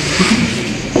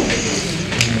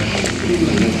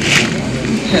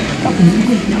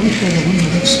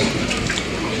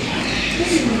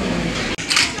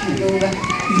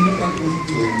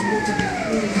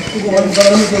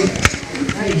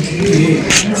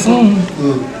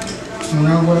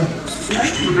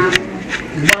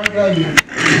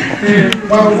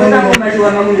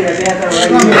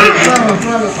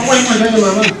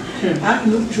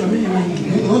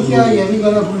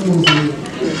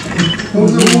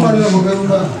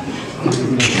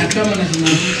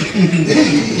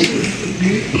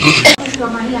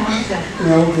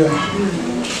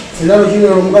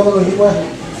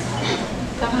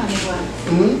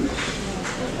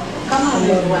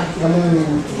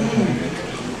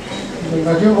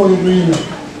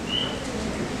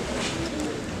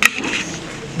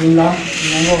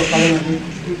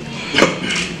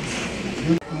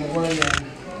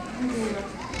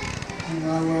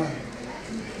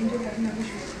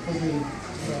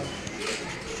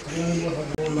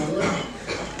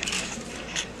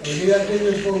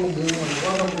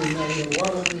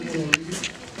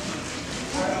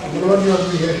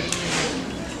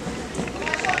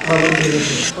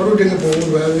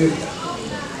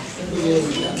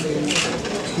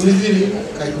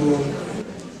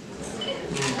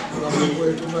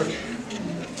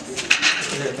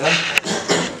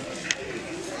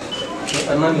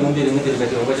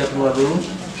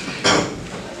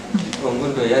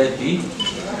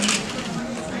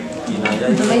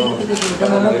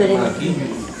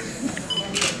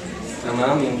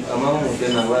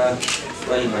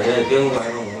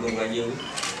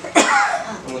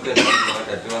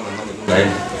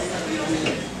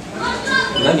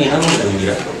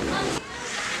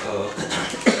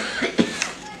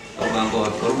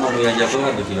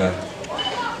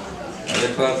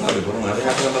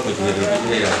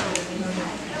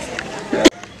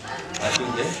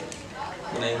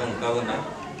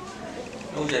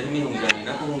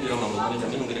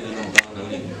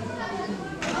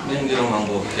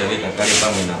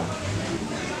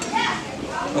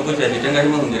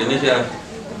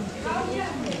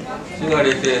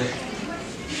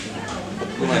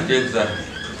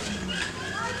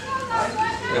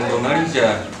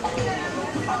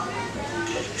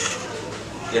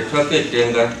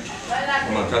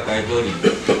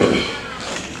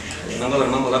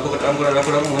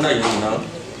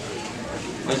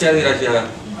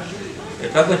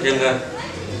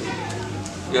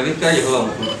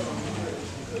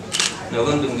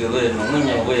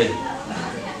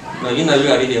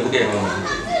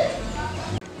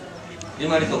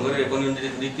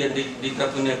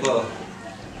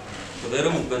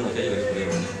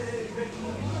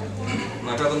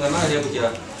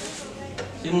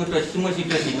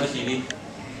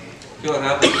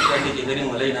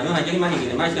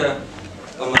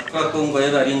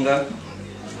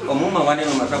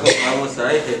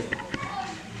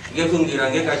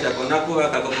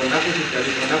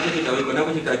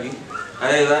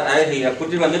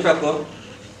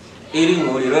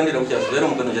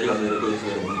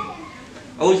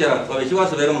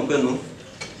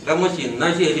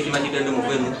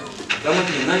Kama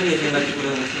nani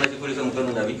tunachukua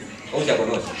mkono David au cha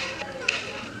konosa.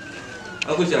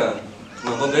 Aku cha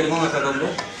mambo gani mama takambo?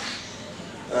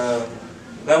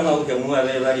 Kama ukemua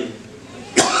wale bali.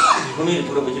 Kumi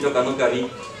puro kuchitoka nokari.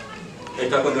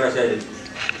 Eta kondora shade.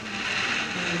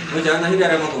 Mujana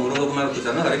hidara mako mulongo kumaru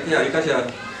kusana hariki harikasha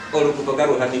olu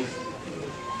kupagaru hanika.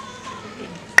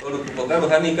 Olu kupagaru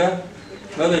hanika.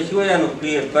 Nawe shiwa ya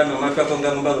nopie pano maka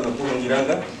konga mbago no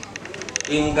kurungiranga.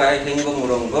 Inga hengo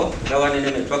mulongo lawane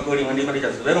ne twakoli mandi mali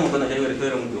tasubero mkono jayo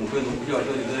retero mkwenu kujo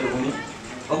wato retero muni.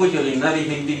 Akujo linari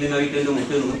hindi linari tendo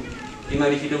mkwenu.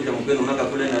 Imali kitu cha mkwenu maka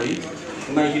kule navi.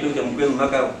 Imali kitu cha mkwenu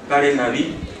maka kale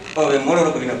navi. Owe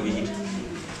mororo kulina kuishi.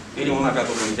 Ili mama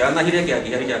atakokonja hile kia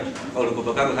kiharija olu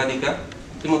kupagaru hanika.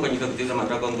 Timo konyika kutiza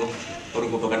matakongo olu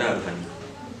kupagana hanika.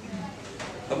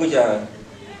 Akuja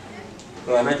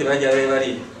kwa nacho raja wewe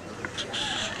bali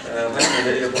mana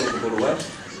dari ko kuruwa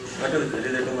atau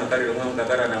dari ko makari rumah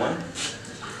kakara nama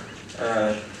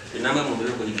inama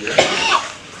mobil ko hijira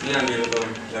ni ambil ko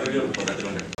garudio ko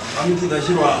tatrona kami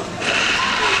tudashirwa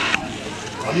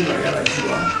kami bagara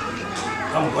shirwa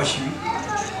kama kwashi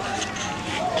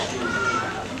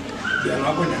ya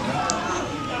nako nyaka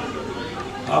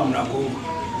amna ko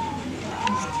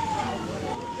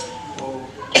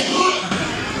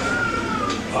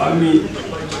Ami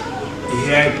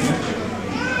happy.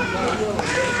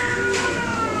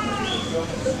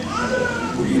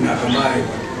 Kulina kamai.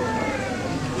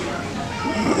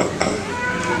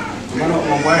 Mana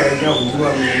mambo ya kujua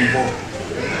mambo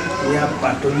ya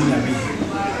patoni na bihi.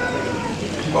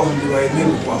 Kwa kujua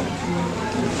eneo kwa.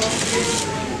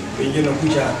 Pengine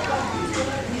kucha.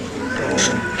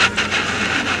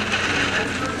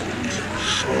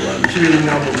 Mchini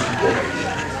na mambo.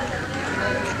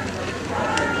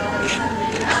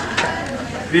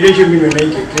 Village में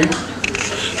नहीं कहते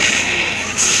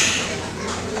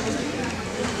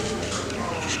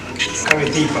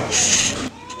कविता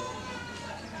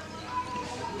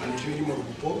मानसिक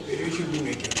मरुपो village में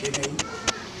नहीं कहते नहीं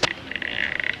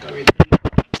कविता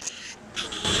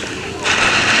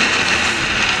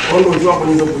और लोग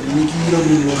अपने जो बुद्धि की लोग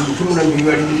मुझे मुझे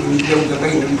बिगाड़ी मुझे उनका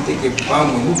कहीं नहीं देखे पाम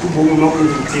मुझे बहुत नौकरी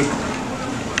देखे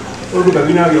और लोग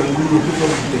अभी ना ये मुझे तो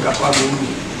देखा palm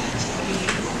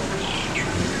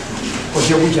kwa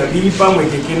sababu jadili pamwe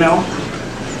kekenao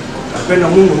apenda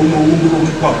Mungu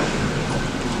mkwa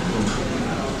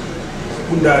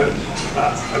kunda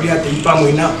abia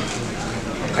teipamwe na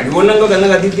kaliona ngo kana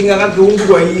katitinga kake ungu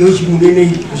kwa hiyo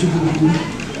shimunene shikuru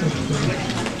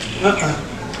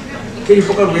kile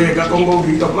poka vile kakongo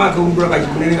ulito maka undura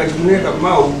kachimunene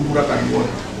kama undura kaliona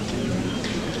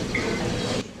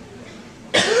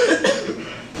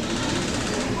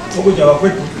Mungu jawa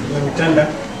kwetu na mitanda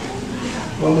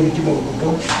Wangu nikimo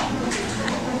kupo.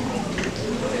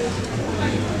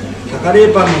 Kakare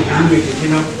pa mwenye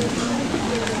kina.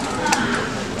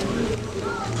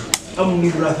 Amu ni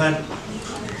brother.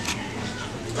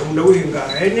 Amu na wenga.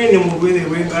 Ene ni mubele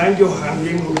wenga anjo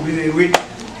hange mubele we.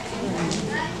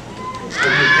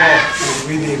 Amu kwa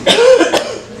mubele.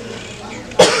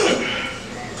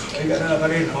 Enga na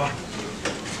kare na.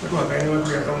 Watu wakae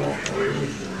watu ya kama wewe.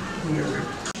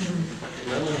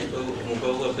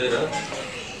 Mukau pera,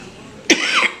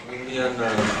 kemudian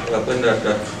apa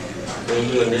data,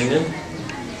 kemudian ini,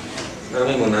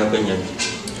 kami menangkapnya.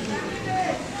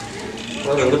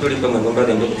 Kalau aku tulis pengembang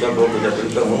dan untuk siapa aku dah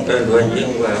tulis pengembang dua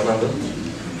anjing gua apa tu?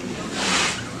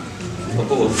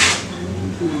 Apa?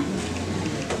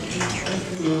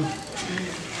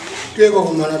 Kau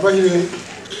kau mana pagi ni?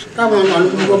 Kamu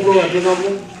mana buka buka tu kamu?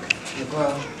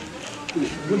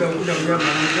 Budak dia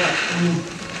mana?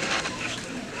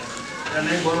 Karena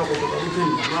yang bola kotor itu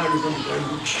malu kan bukan.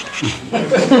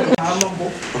 Amam bo.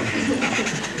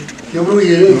 Yang belum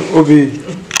ye. Obi.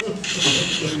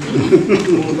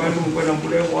 Bukan yang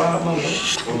boleh wah amam bo.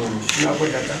 Kenapa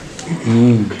kata?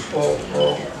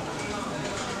 Oh.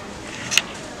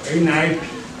 Ini naik.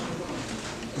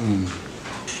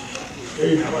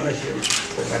 Ini apa nasi?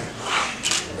 Bukan.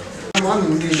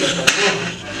 Amam ini dah tahu.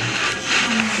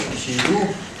 Siu.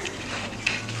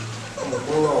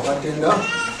 Kamu katin dah.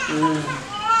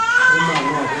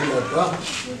 Umama kwenda kwa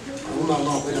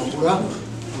umama kwenda mbura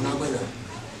unakwenda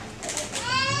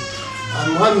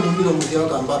amwani mbilo muzia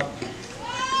kamba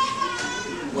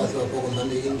wasi wapoko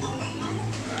mbande hindi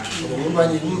umumba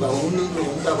ni mba unu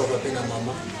umta kwa pena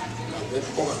mama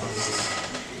kabepoka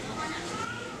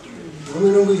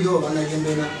umunungu yo bana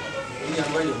yembena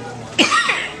unyambali mama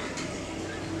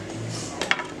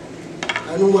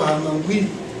anungu hamangwi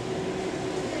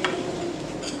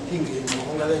ingi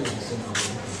ngala ni sema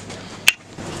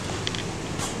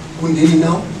kundi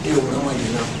nao ndio unamwali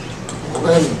nao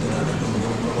ngala ni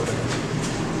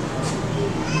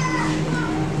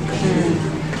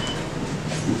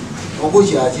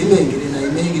kuja ajime ngire na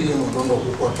imengire mutondo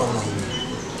kukwata na hivi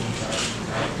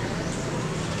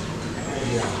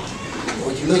ya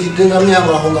ojilo jitenga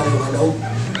myanga honga ni banda huko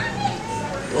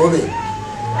obe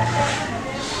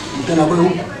mtana kwa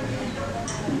huko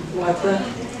wata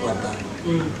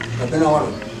kapena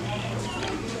walo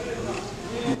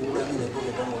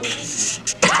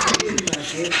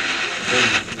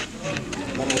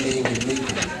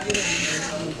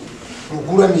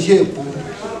mukura mishepu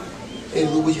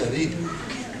ndugu shariki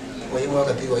kwa hiyo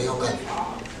wakati wa yonga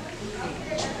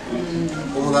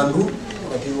umulandu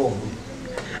wakati wa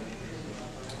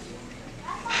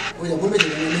oya kumbe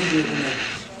jirani ndio kuna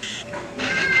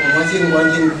kwa mwezi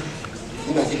wangu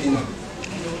ina kitina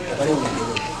pale mwanzo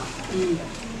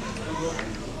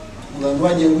mulandu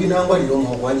wanje ngwina ngwa liro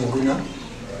mwa wanje ngwina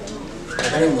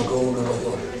pale mwanzo ndo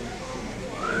ndo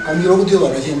kamiro kuti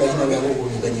vanachenda ina vyako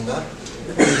kunyika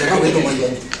ndakabweto manje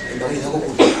ndakabweto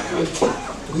kukuta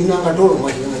ngwina ngatoro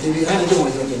manje ngativi ndo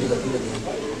manje ndika pila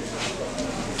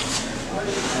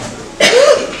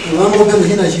ngambo pembe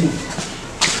hina chini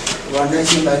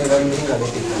wanachimba ni valinga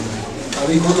vetekana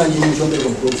avikona nyinyi shombe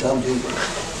kwa sababu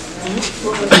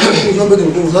shombe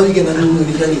kwa sababu kena nini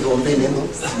nilishani kombe neno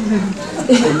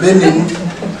kombe neno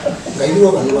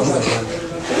ngailiwa kana banga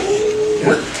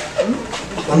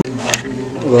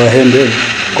wahende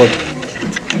kwa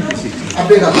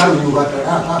apeka karu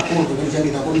ngata hapo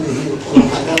nilishani na kombe hiyo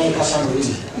ngata kasano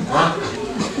hivi ha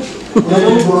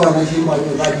unajua bora wanachimba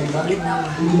hiyo bali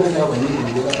ndio ndio kwa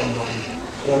nini ndio kama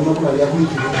Rama kuna ya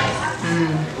kuiti.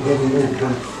 Ndio ndio ndio.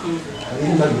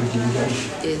 Ini ndio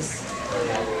ndio. Yes.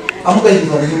 Amuka hivi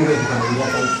kwa nini mwe kwa ndio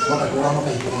kwa kwa amuka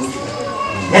hivi.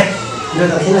 Ndio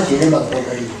ndio hina chemba kwa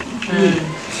kali.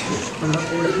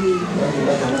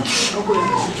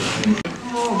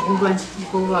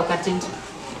 Mkuu wakati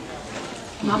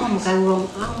mama mkairo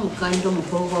mkaindo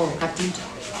mkuu wakati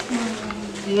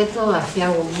yeto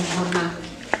afya umona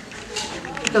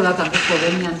ito bakako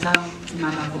benyanta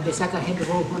mama kubesaka hendo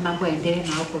hona kwendele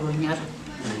na okolonyara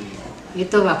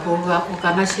ito bakuba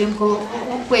ukanashenko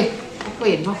okwe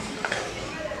no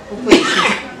okwe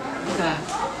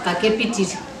ka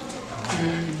kepitiri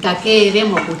take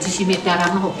remo kutishimetara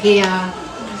no kea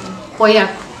koya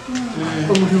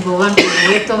komuhingo wandu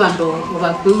eto bando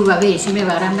bakuba babe shime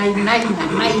barana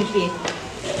nai ke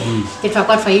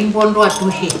tefakwa fa imbondo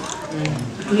atuhe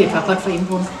tuhe fakwa fa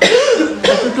imbondo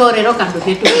tutorero kando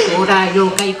ketu kora yo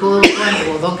kaiko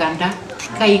kwando donganda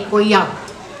kaiko ya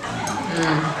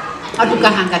atuka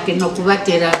hangate no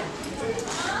kubatera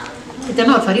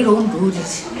kitano fariro unduri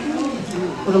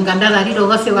urunganda lariro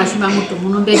gose washima mutu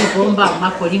munombe bomba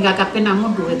makolinga kapena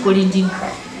mundu wekolindi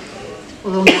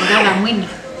urunganda la mwini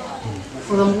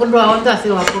urungundo aonda se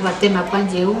wakobatema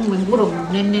kwanje umwe nguro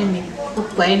munene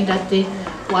ukwaenda te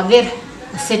wavera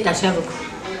seta sharuko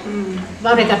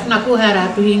bare katuna kuhara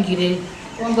tuhingire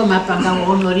ongo mapanga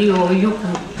wonorio yuku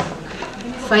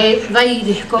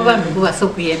vai ko vanhu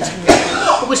kuvasokuyenda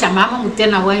ukusha mama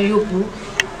mutena wa yuku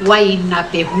waina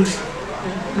pehuri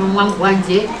no mwangu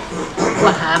wanje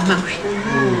wahama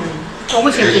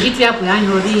okusha kitu yako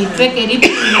yanori twekeri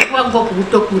kwa ngo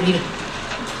kutokurira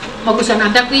makusha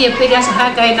nanda kuye peri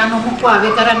asahaka ina no mukwa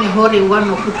bekara ne hore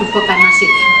wano kutupoka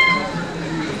nasiki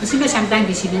sime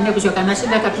shantangi sinene kushoka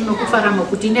nasida katuno kufara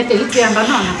mokutinete hitu yamba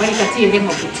nona bali kati ele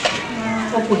mokuti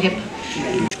okuhepa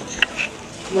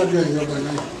Madia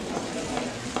nyabana.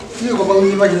 Hiyo kwa sababu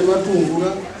nibaje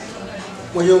matungura.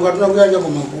 Moyo ngatuna kuyanja kwa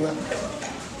makura.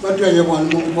 Madia nyabana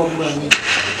Mungu kwa kubani.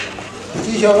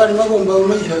 Kisha wakati magomba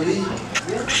umeisha hivi.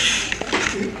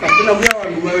 Kapina bya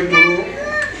wandu maweto.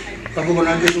 Kapo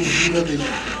na ngeto kuzinga tena.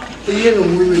 Iye no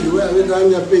muwe ndio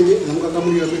awekanya penye na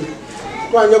mkakamuli penye.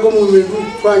 Kwanja kwa muwe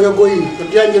kwanja kwa hii.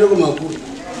 Kutianje kwa makura.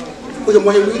 Kuja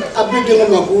moyo abide kwa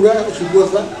makura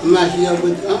usigofa mashi ya kwa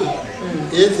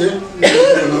ese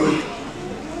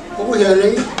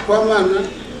okujana kwa mana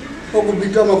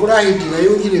okubita makura hiti na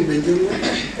yungile benje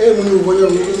munu uvoya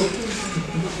munu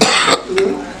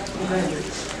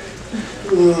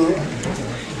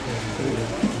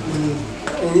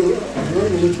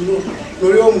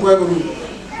nolio mkwa kwa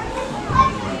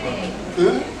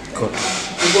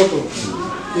koto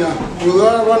ya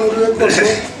lugara wanu koto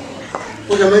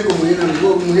kuja maiko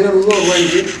muhina rugo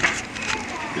waije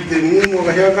Tengo que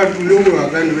hacer acá tu lugar,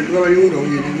 acá en el lugar hay uno,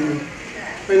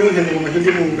 pero es como que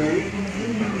tengo un gran.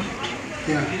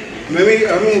 Ya, me vi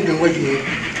a mí que voy a ir.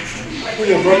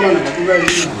 Forma na katika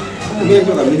hii. Mimi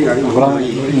ndo kamili karibu.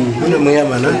 Mimi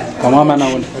mwenyewe na kama mama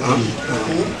naona.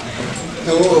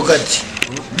 Ndio wakati.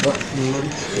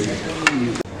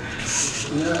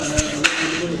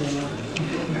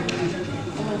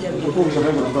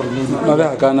 Mabe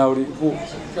hakana uri.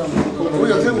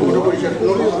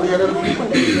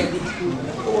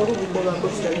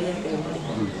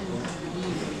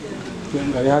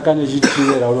 Ngari hakane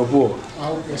jitira uropo.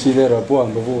 Sidera po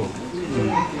ambo.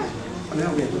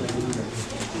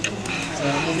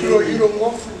 Mutiro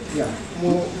ilongo ya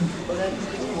mu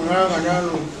mwana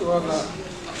ngalo waka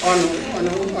anu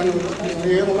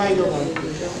yego mayo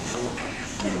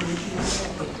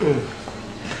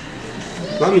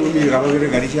mami ni ngaba ngere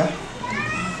garisha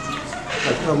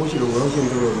atuka mushiro ngoro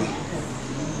sendoro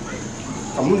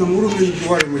amuna muru ni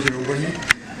tuwale mushiro ngoni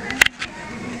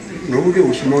no bude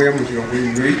ushimo ya mushiro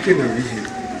ngoni no ike na bishi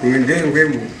ngende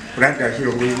ngemu rata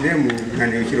shiro ngoni nemu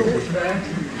ngane shiro ngoni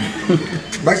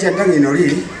basi atangi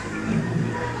nori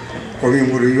komi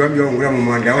nguru yabyo ngura mu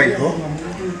manda waiko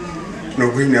no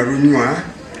kuhina runywa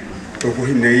no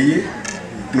kuhina iye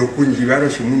no kunjibaro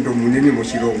shimundo munene mu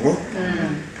shirongo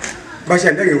basi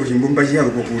atangi kuchimbumba shiya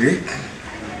kokule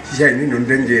shisha ni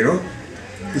ndengero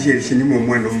isheri shini mu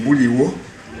mwana mbuliwo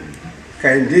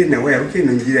kaende na waya ruke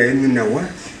no njira yenu nawa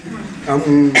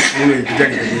amu muno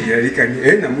ikijani njira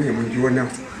likani na muhe munjiona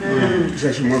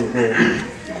shisha shimwa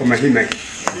ko mahima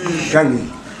Kami.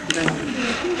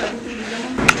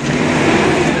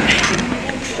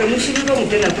 Pemushiriro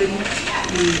mutena pemu.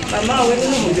 Mama wewe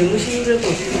no mbe mushiriro ko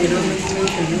siriro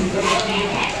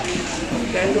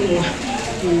kando mo.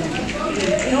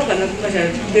 No kana kukaja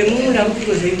bemu na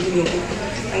mtiko zaidi yoko.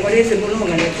 Angole se bono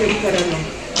ngane pemu karano.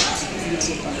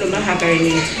 Lo mahaka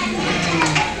ini.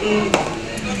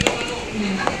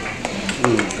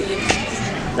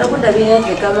 Nakunda biye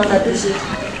kama katushi.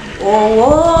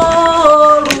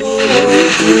 Oh,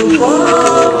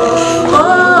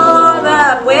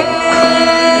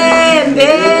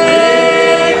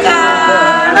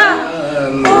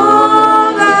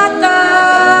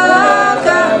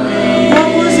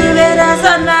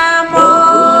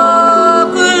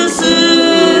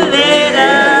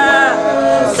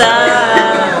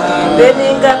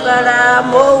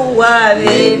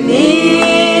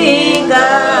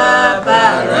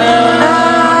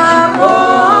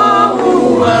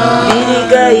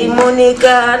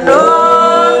 Monica no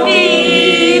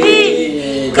miri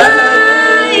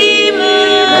kaimani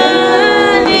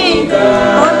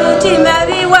oniti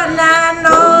mabiwa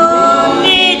no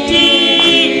niti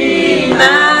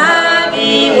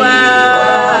mabiwa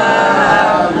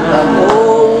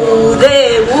de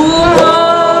umo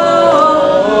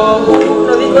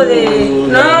no bico de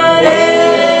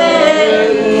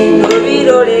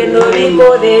no bico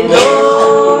de no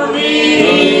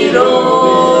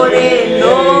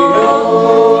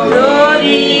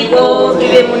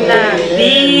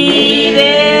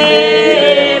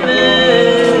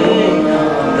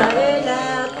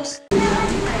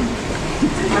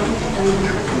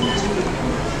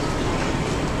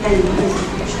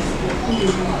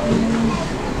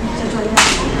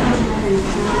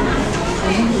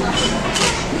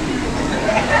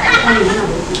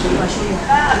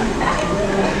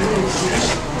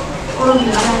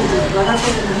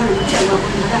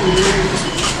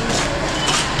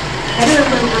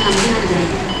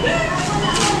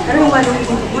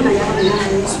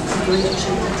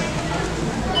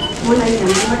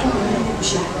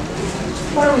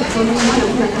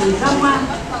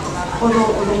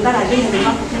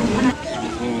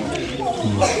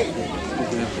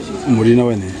Murina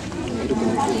wene.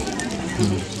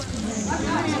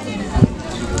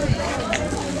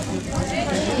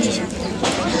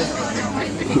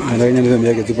 Anakanya ndio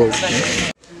miaka tipo.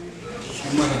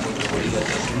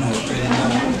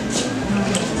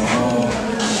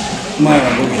 Mara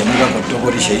ngoja nika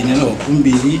kutokorisha ine no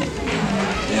kumbiri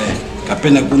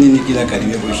kapena kunini kila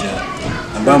karibe kusha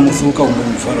amba musuka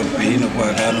umufaro pehino kwa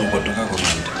kano kutoka kwa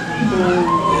manda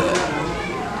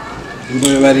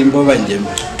mboyo bari mboba njembe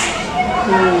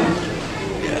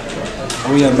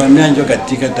uya mbamyanjo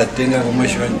katika tatenga kwa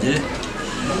mashwanje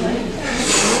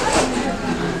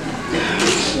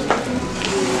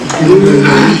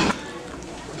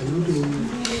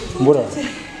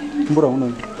mbura uno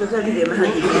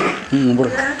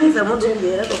mbura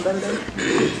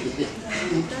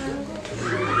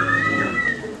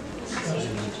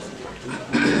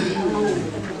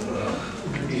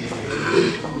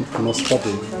Noskate.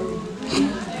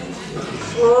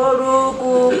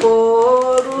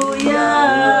 Koru ya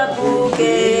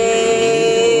buke,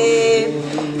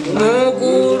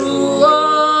 mukuru o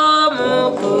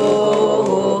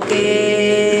mukoke,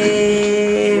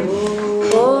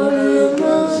 koru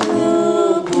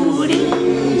mukuri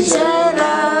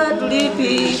sera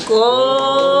tulipiko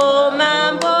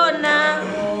mambona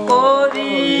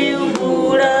kori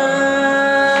ubura.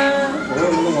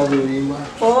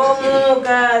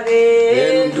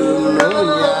 kade nduno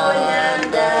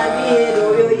nyanda bihero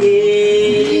yoye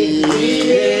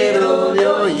bihero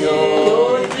yoyo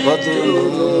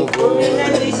batunu komina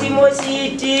ndishimo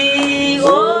siti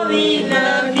ovina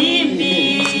bibi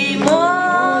mo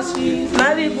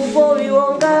mabi kupo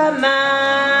wonga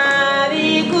mari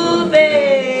kupe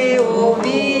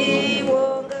obi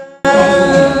wonga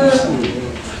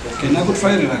kena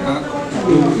kutfairira kako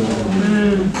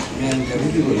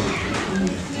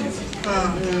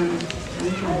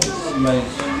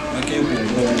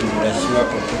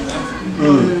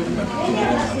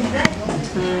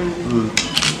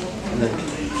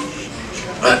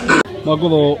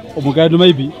Makudo omukadu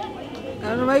maibi.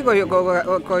 Ano mai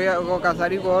ko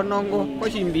kasari ko nongo ko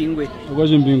chimbingwe. Ko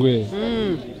chimbingwe.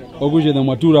 Okuje na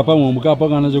matura pa mukapa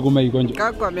kana je kumai konje.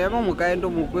 Kakwa mema mukaendo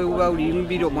mukwe uba uli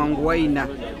mbiro mwangu waina.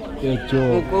 Echo.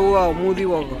 Mukwe wa omudi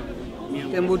wako.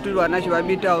 Tembutulu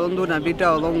anashibabita ondo na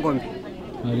bita olongombe.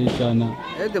 Alikana.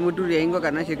 Tembutulu yaingo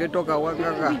kana sheketoka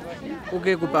wakaka.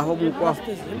 Uke kupaho mukwa.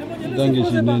 Dange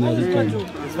shinene alikana.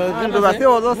 Ndo base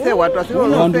olose watu asio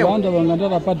olose. Wanda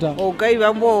bangandara pata. Okai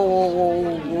bambo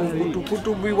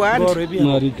kutukutu bwandi.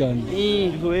 Alikana.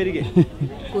 Kuherike.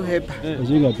 Kuhepa.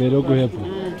 Jinga pero kuhepa.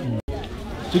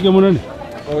 Chike munene.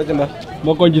 Owetemba.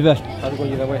 Mokonjitha.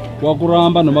 Akonjitha kwe.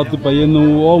 Wakuramba no matupa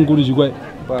yenu onguri jikwe.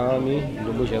 Pa mi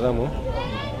ndombo shadamo.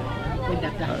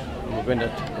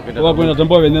 Wakwenda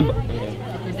tambo benemba.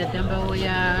 Kwenda tambo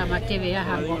ya mateve ya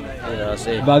hango.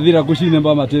 Badira kushine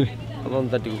mba mateve.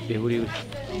 Amondati kupehuri.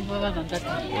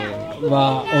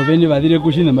 Va oveni badire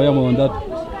kushine mba ya mondati.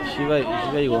 Shiva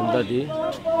yondati.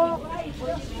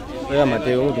 Oya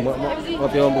mateve mutu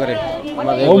wapya wambugare.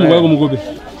 Omugwa kumugube.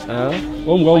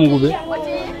 Omugwa kumugube.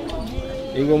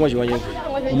 Ingo mwaji wanyo.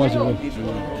 Mwaji wanyo.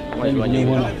 Mwaji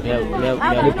wanyo.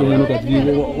 Leto mwono kati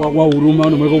wa uruma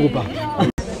no mweko kupa.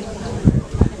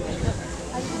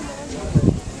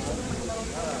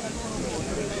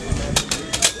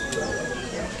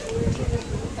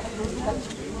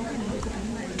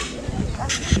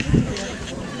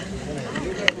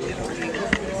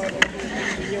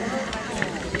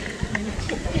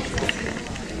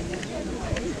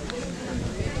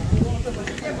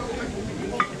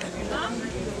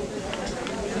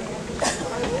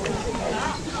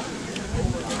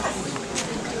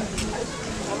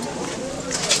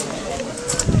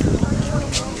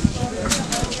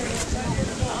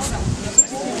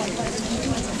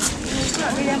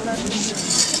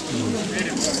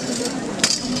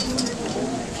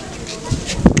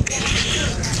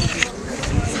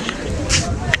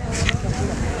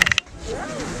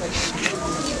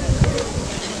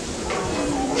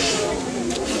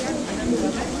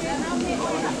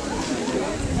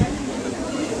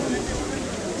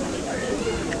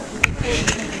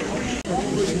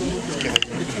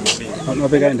 No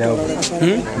pega ainda.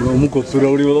 No muco sura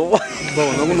uri lo.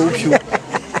 Bom, não upshu.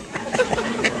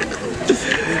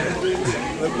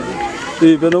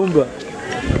 E benumba.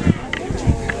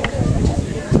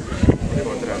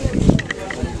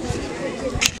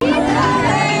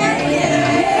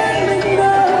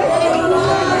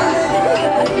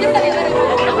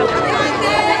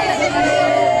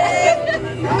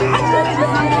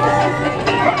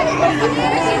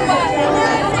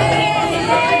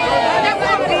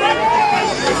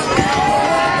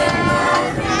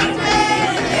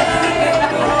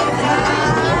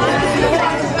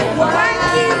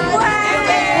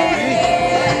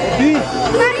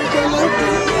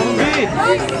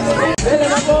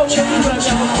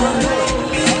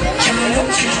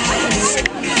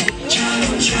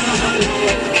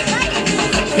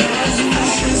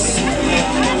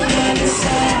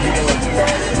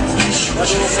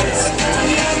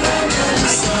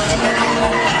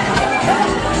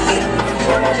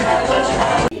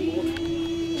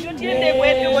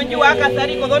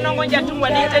 Kasari ko dono ngonja tumwa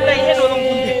ni tenda iheno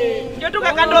ngombe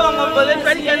jotuka kandolo ngombe letu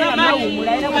alikana mawu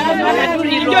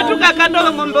jotuka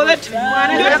kandolo ngombe letu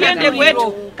jotiende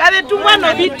kwetu kale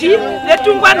tumwano biti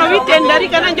letungwano bitendari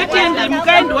kana jotiende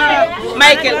mkaendwa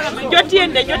Michael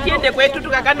jotiende kwetu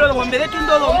tukakandolo ngombe letu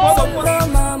ndolo ngombe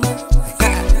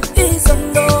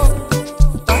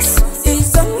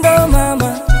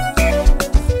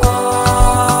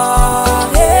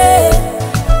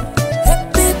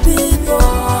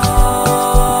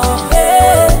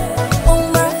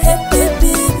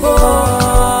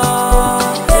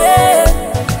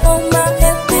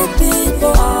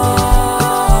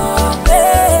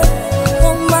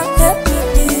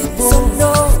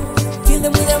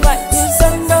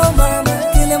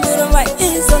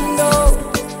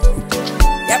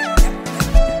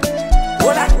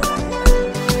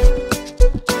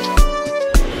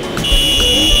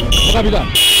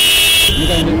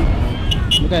Nikaende.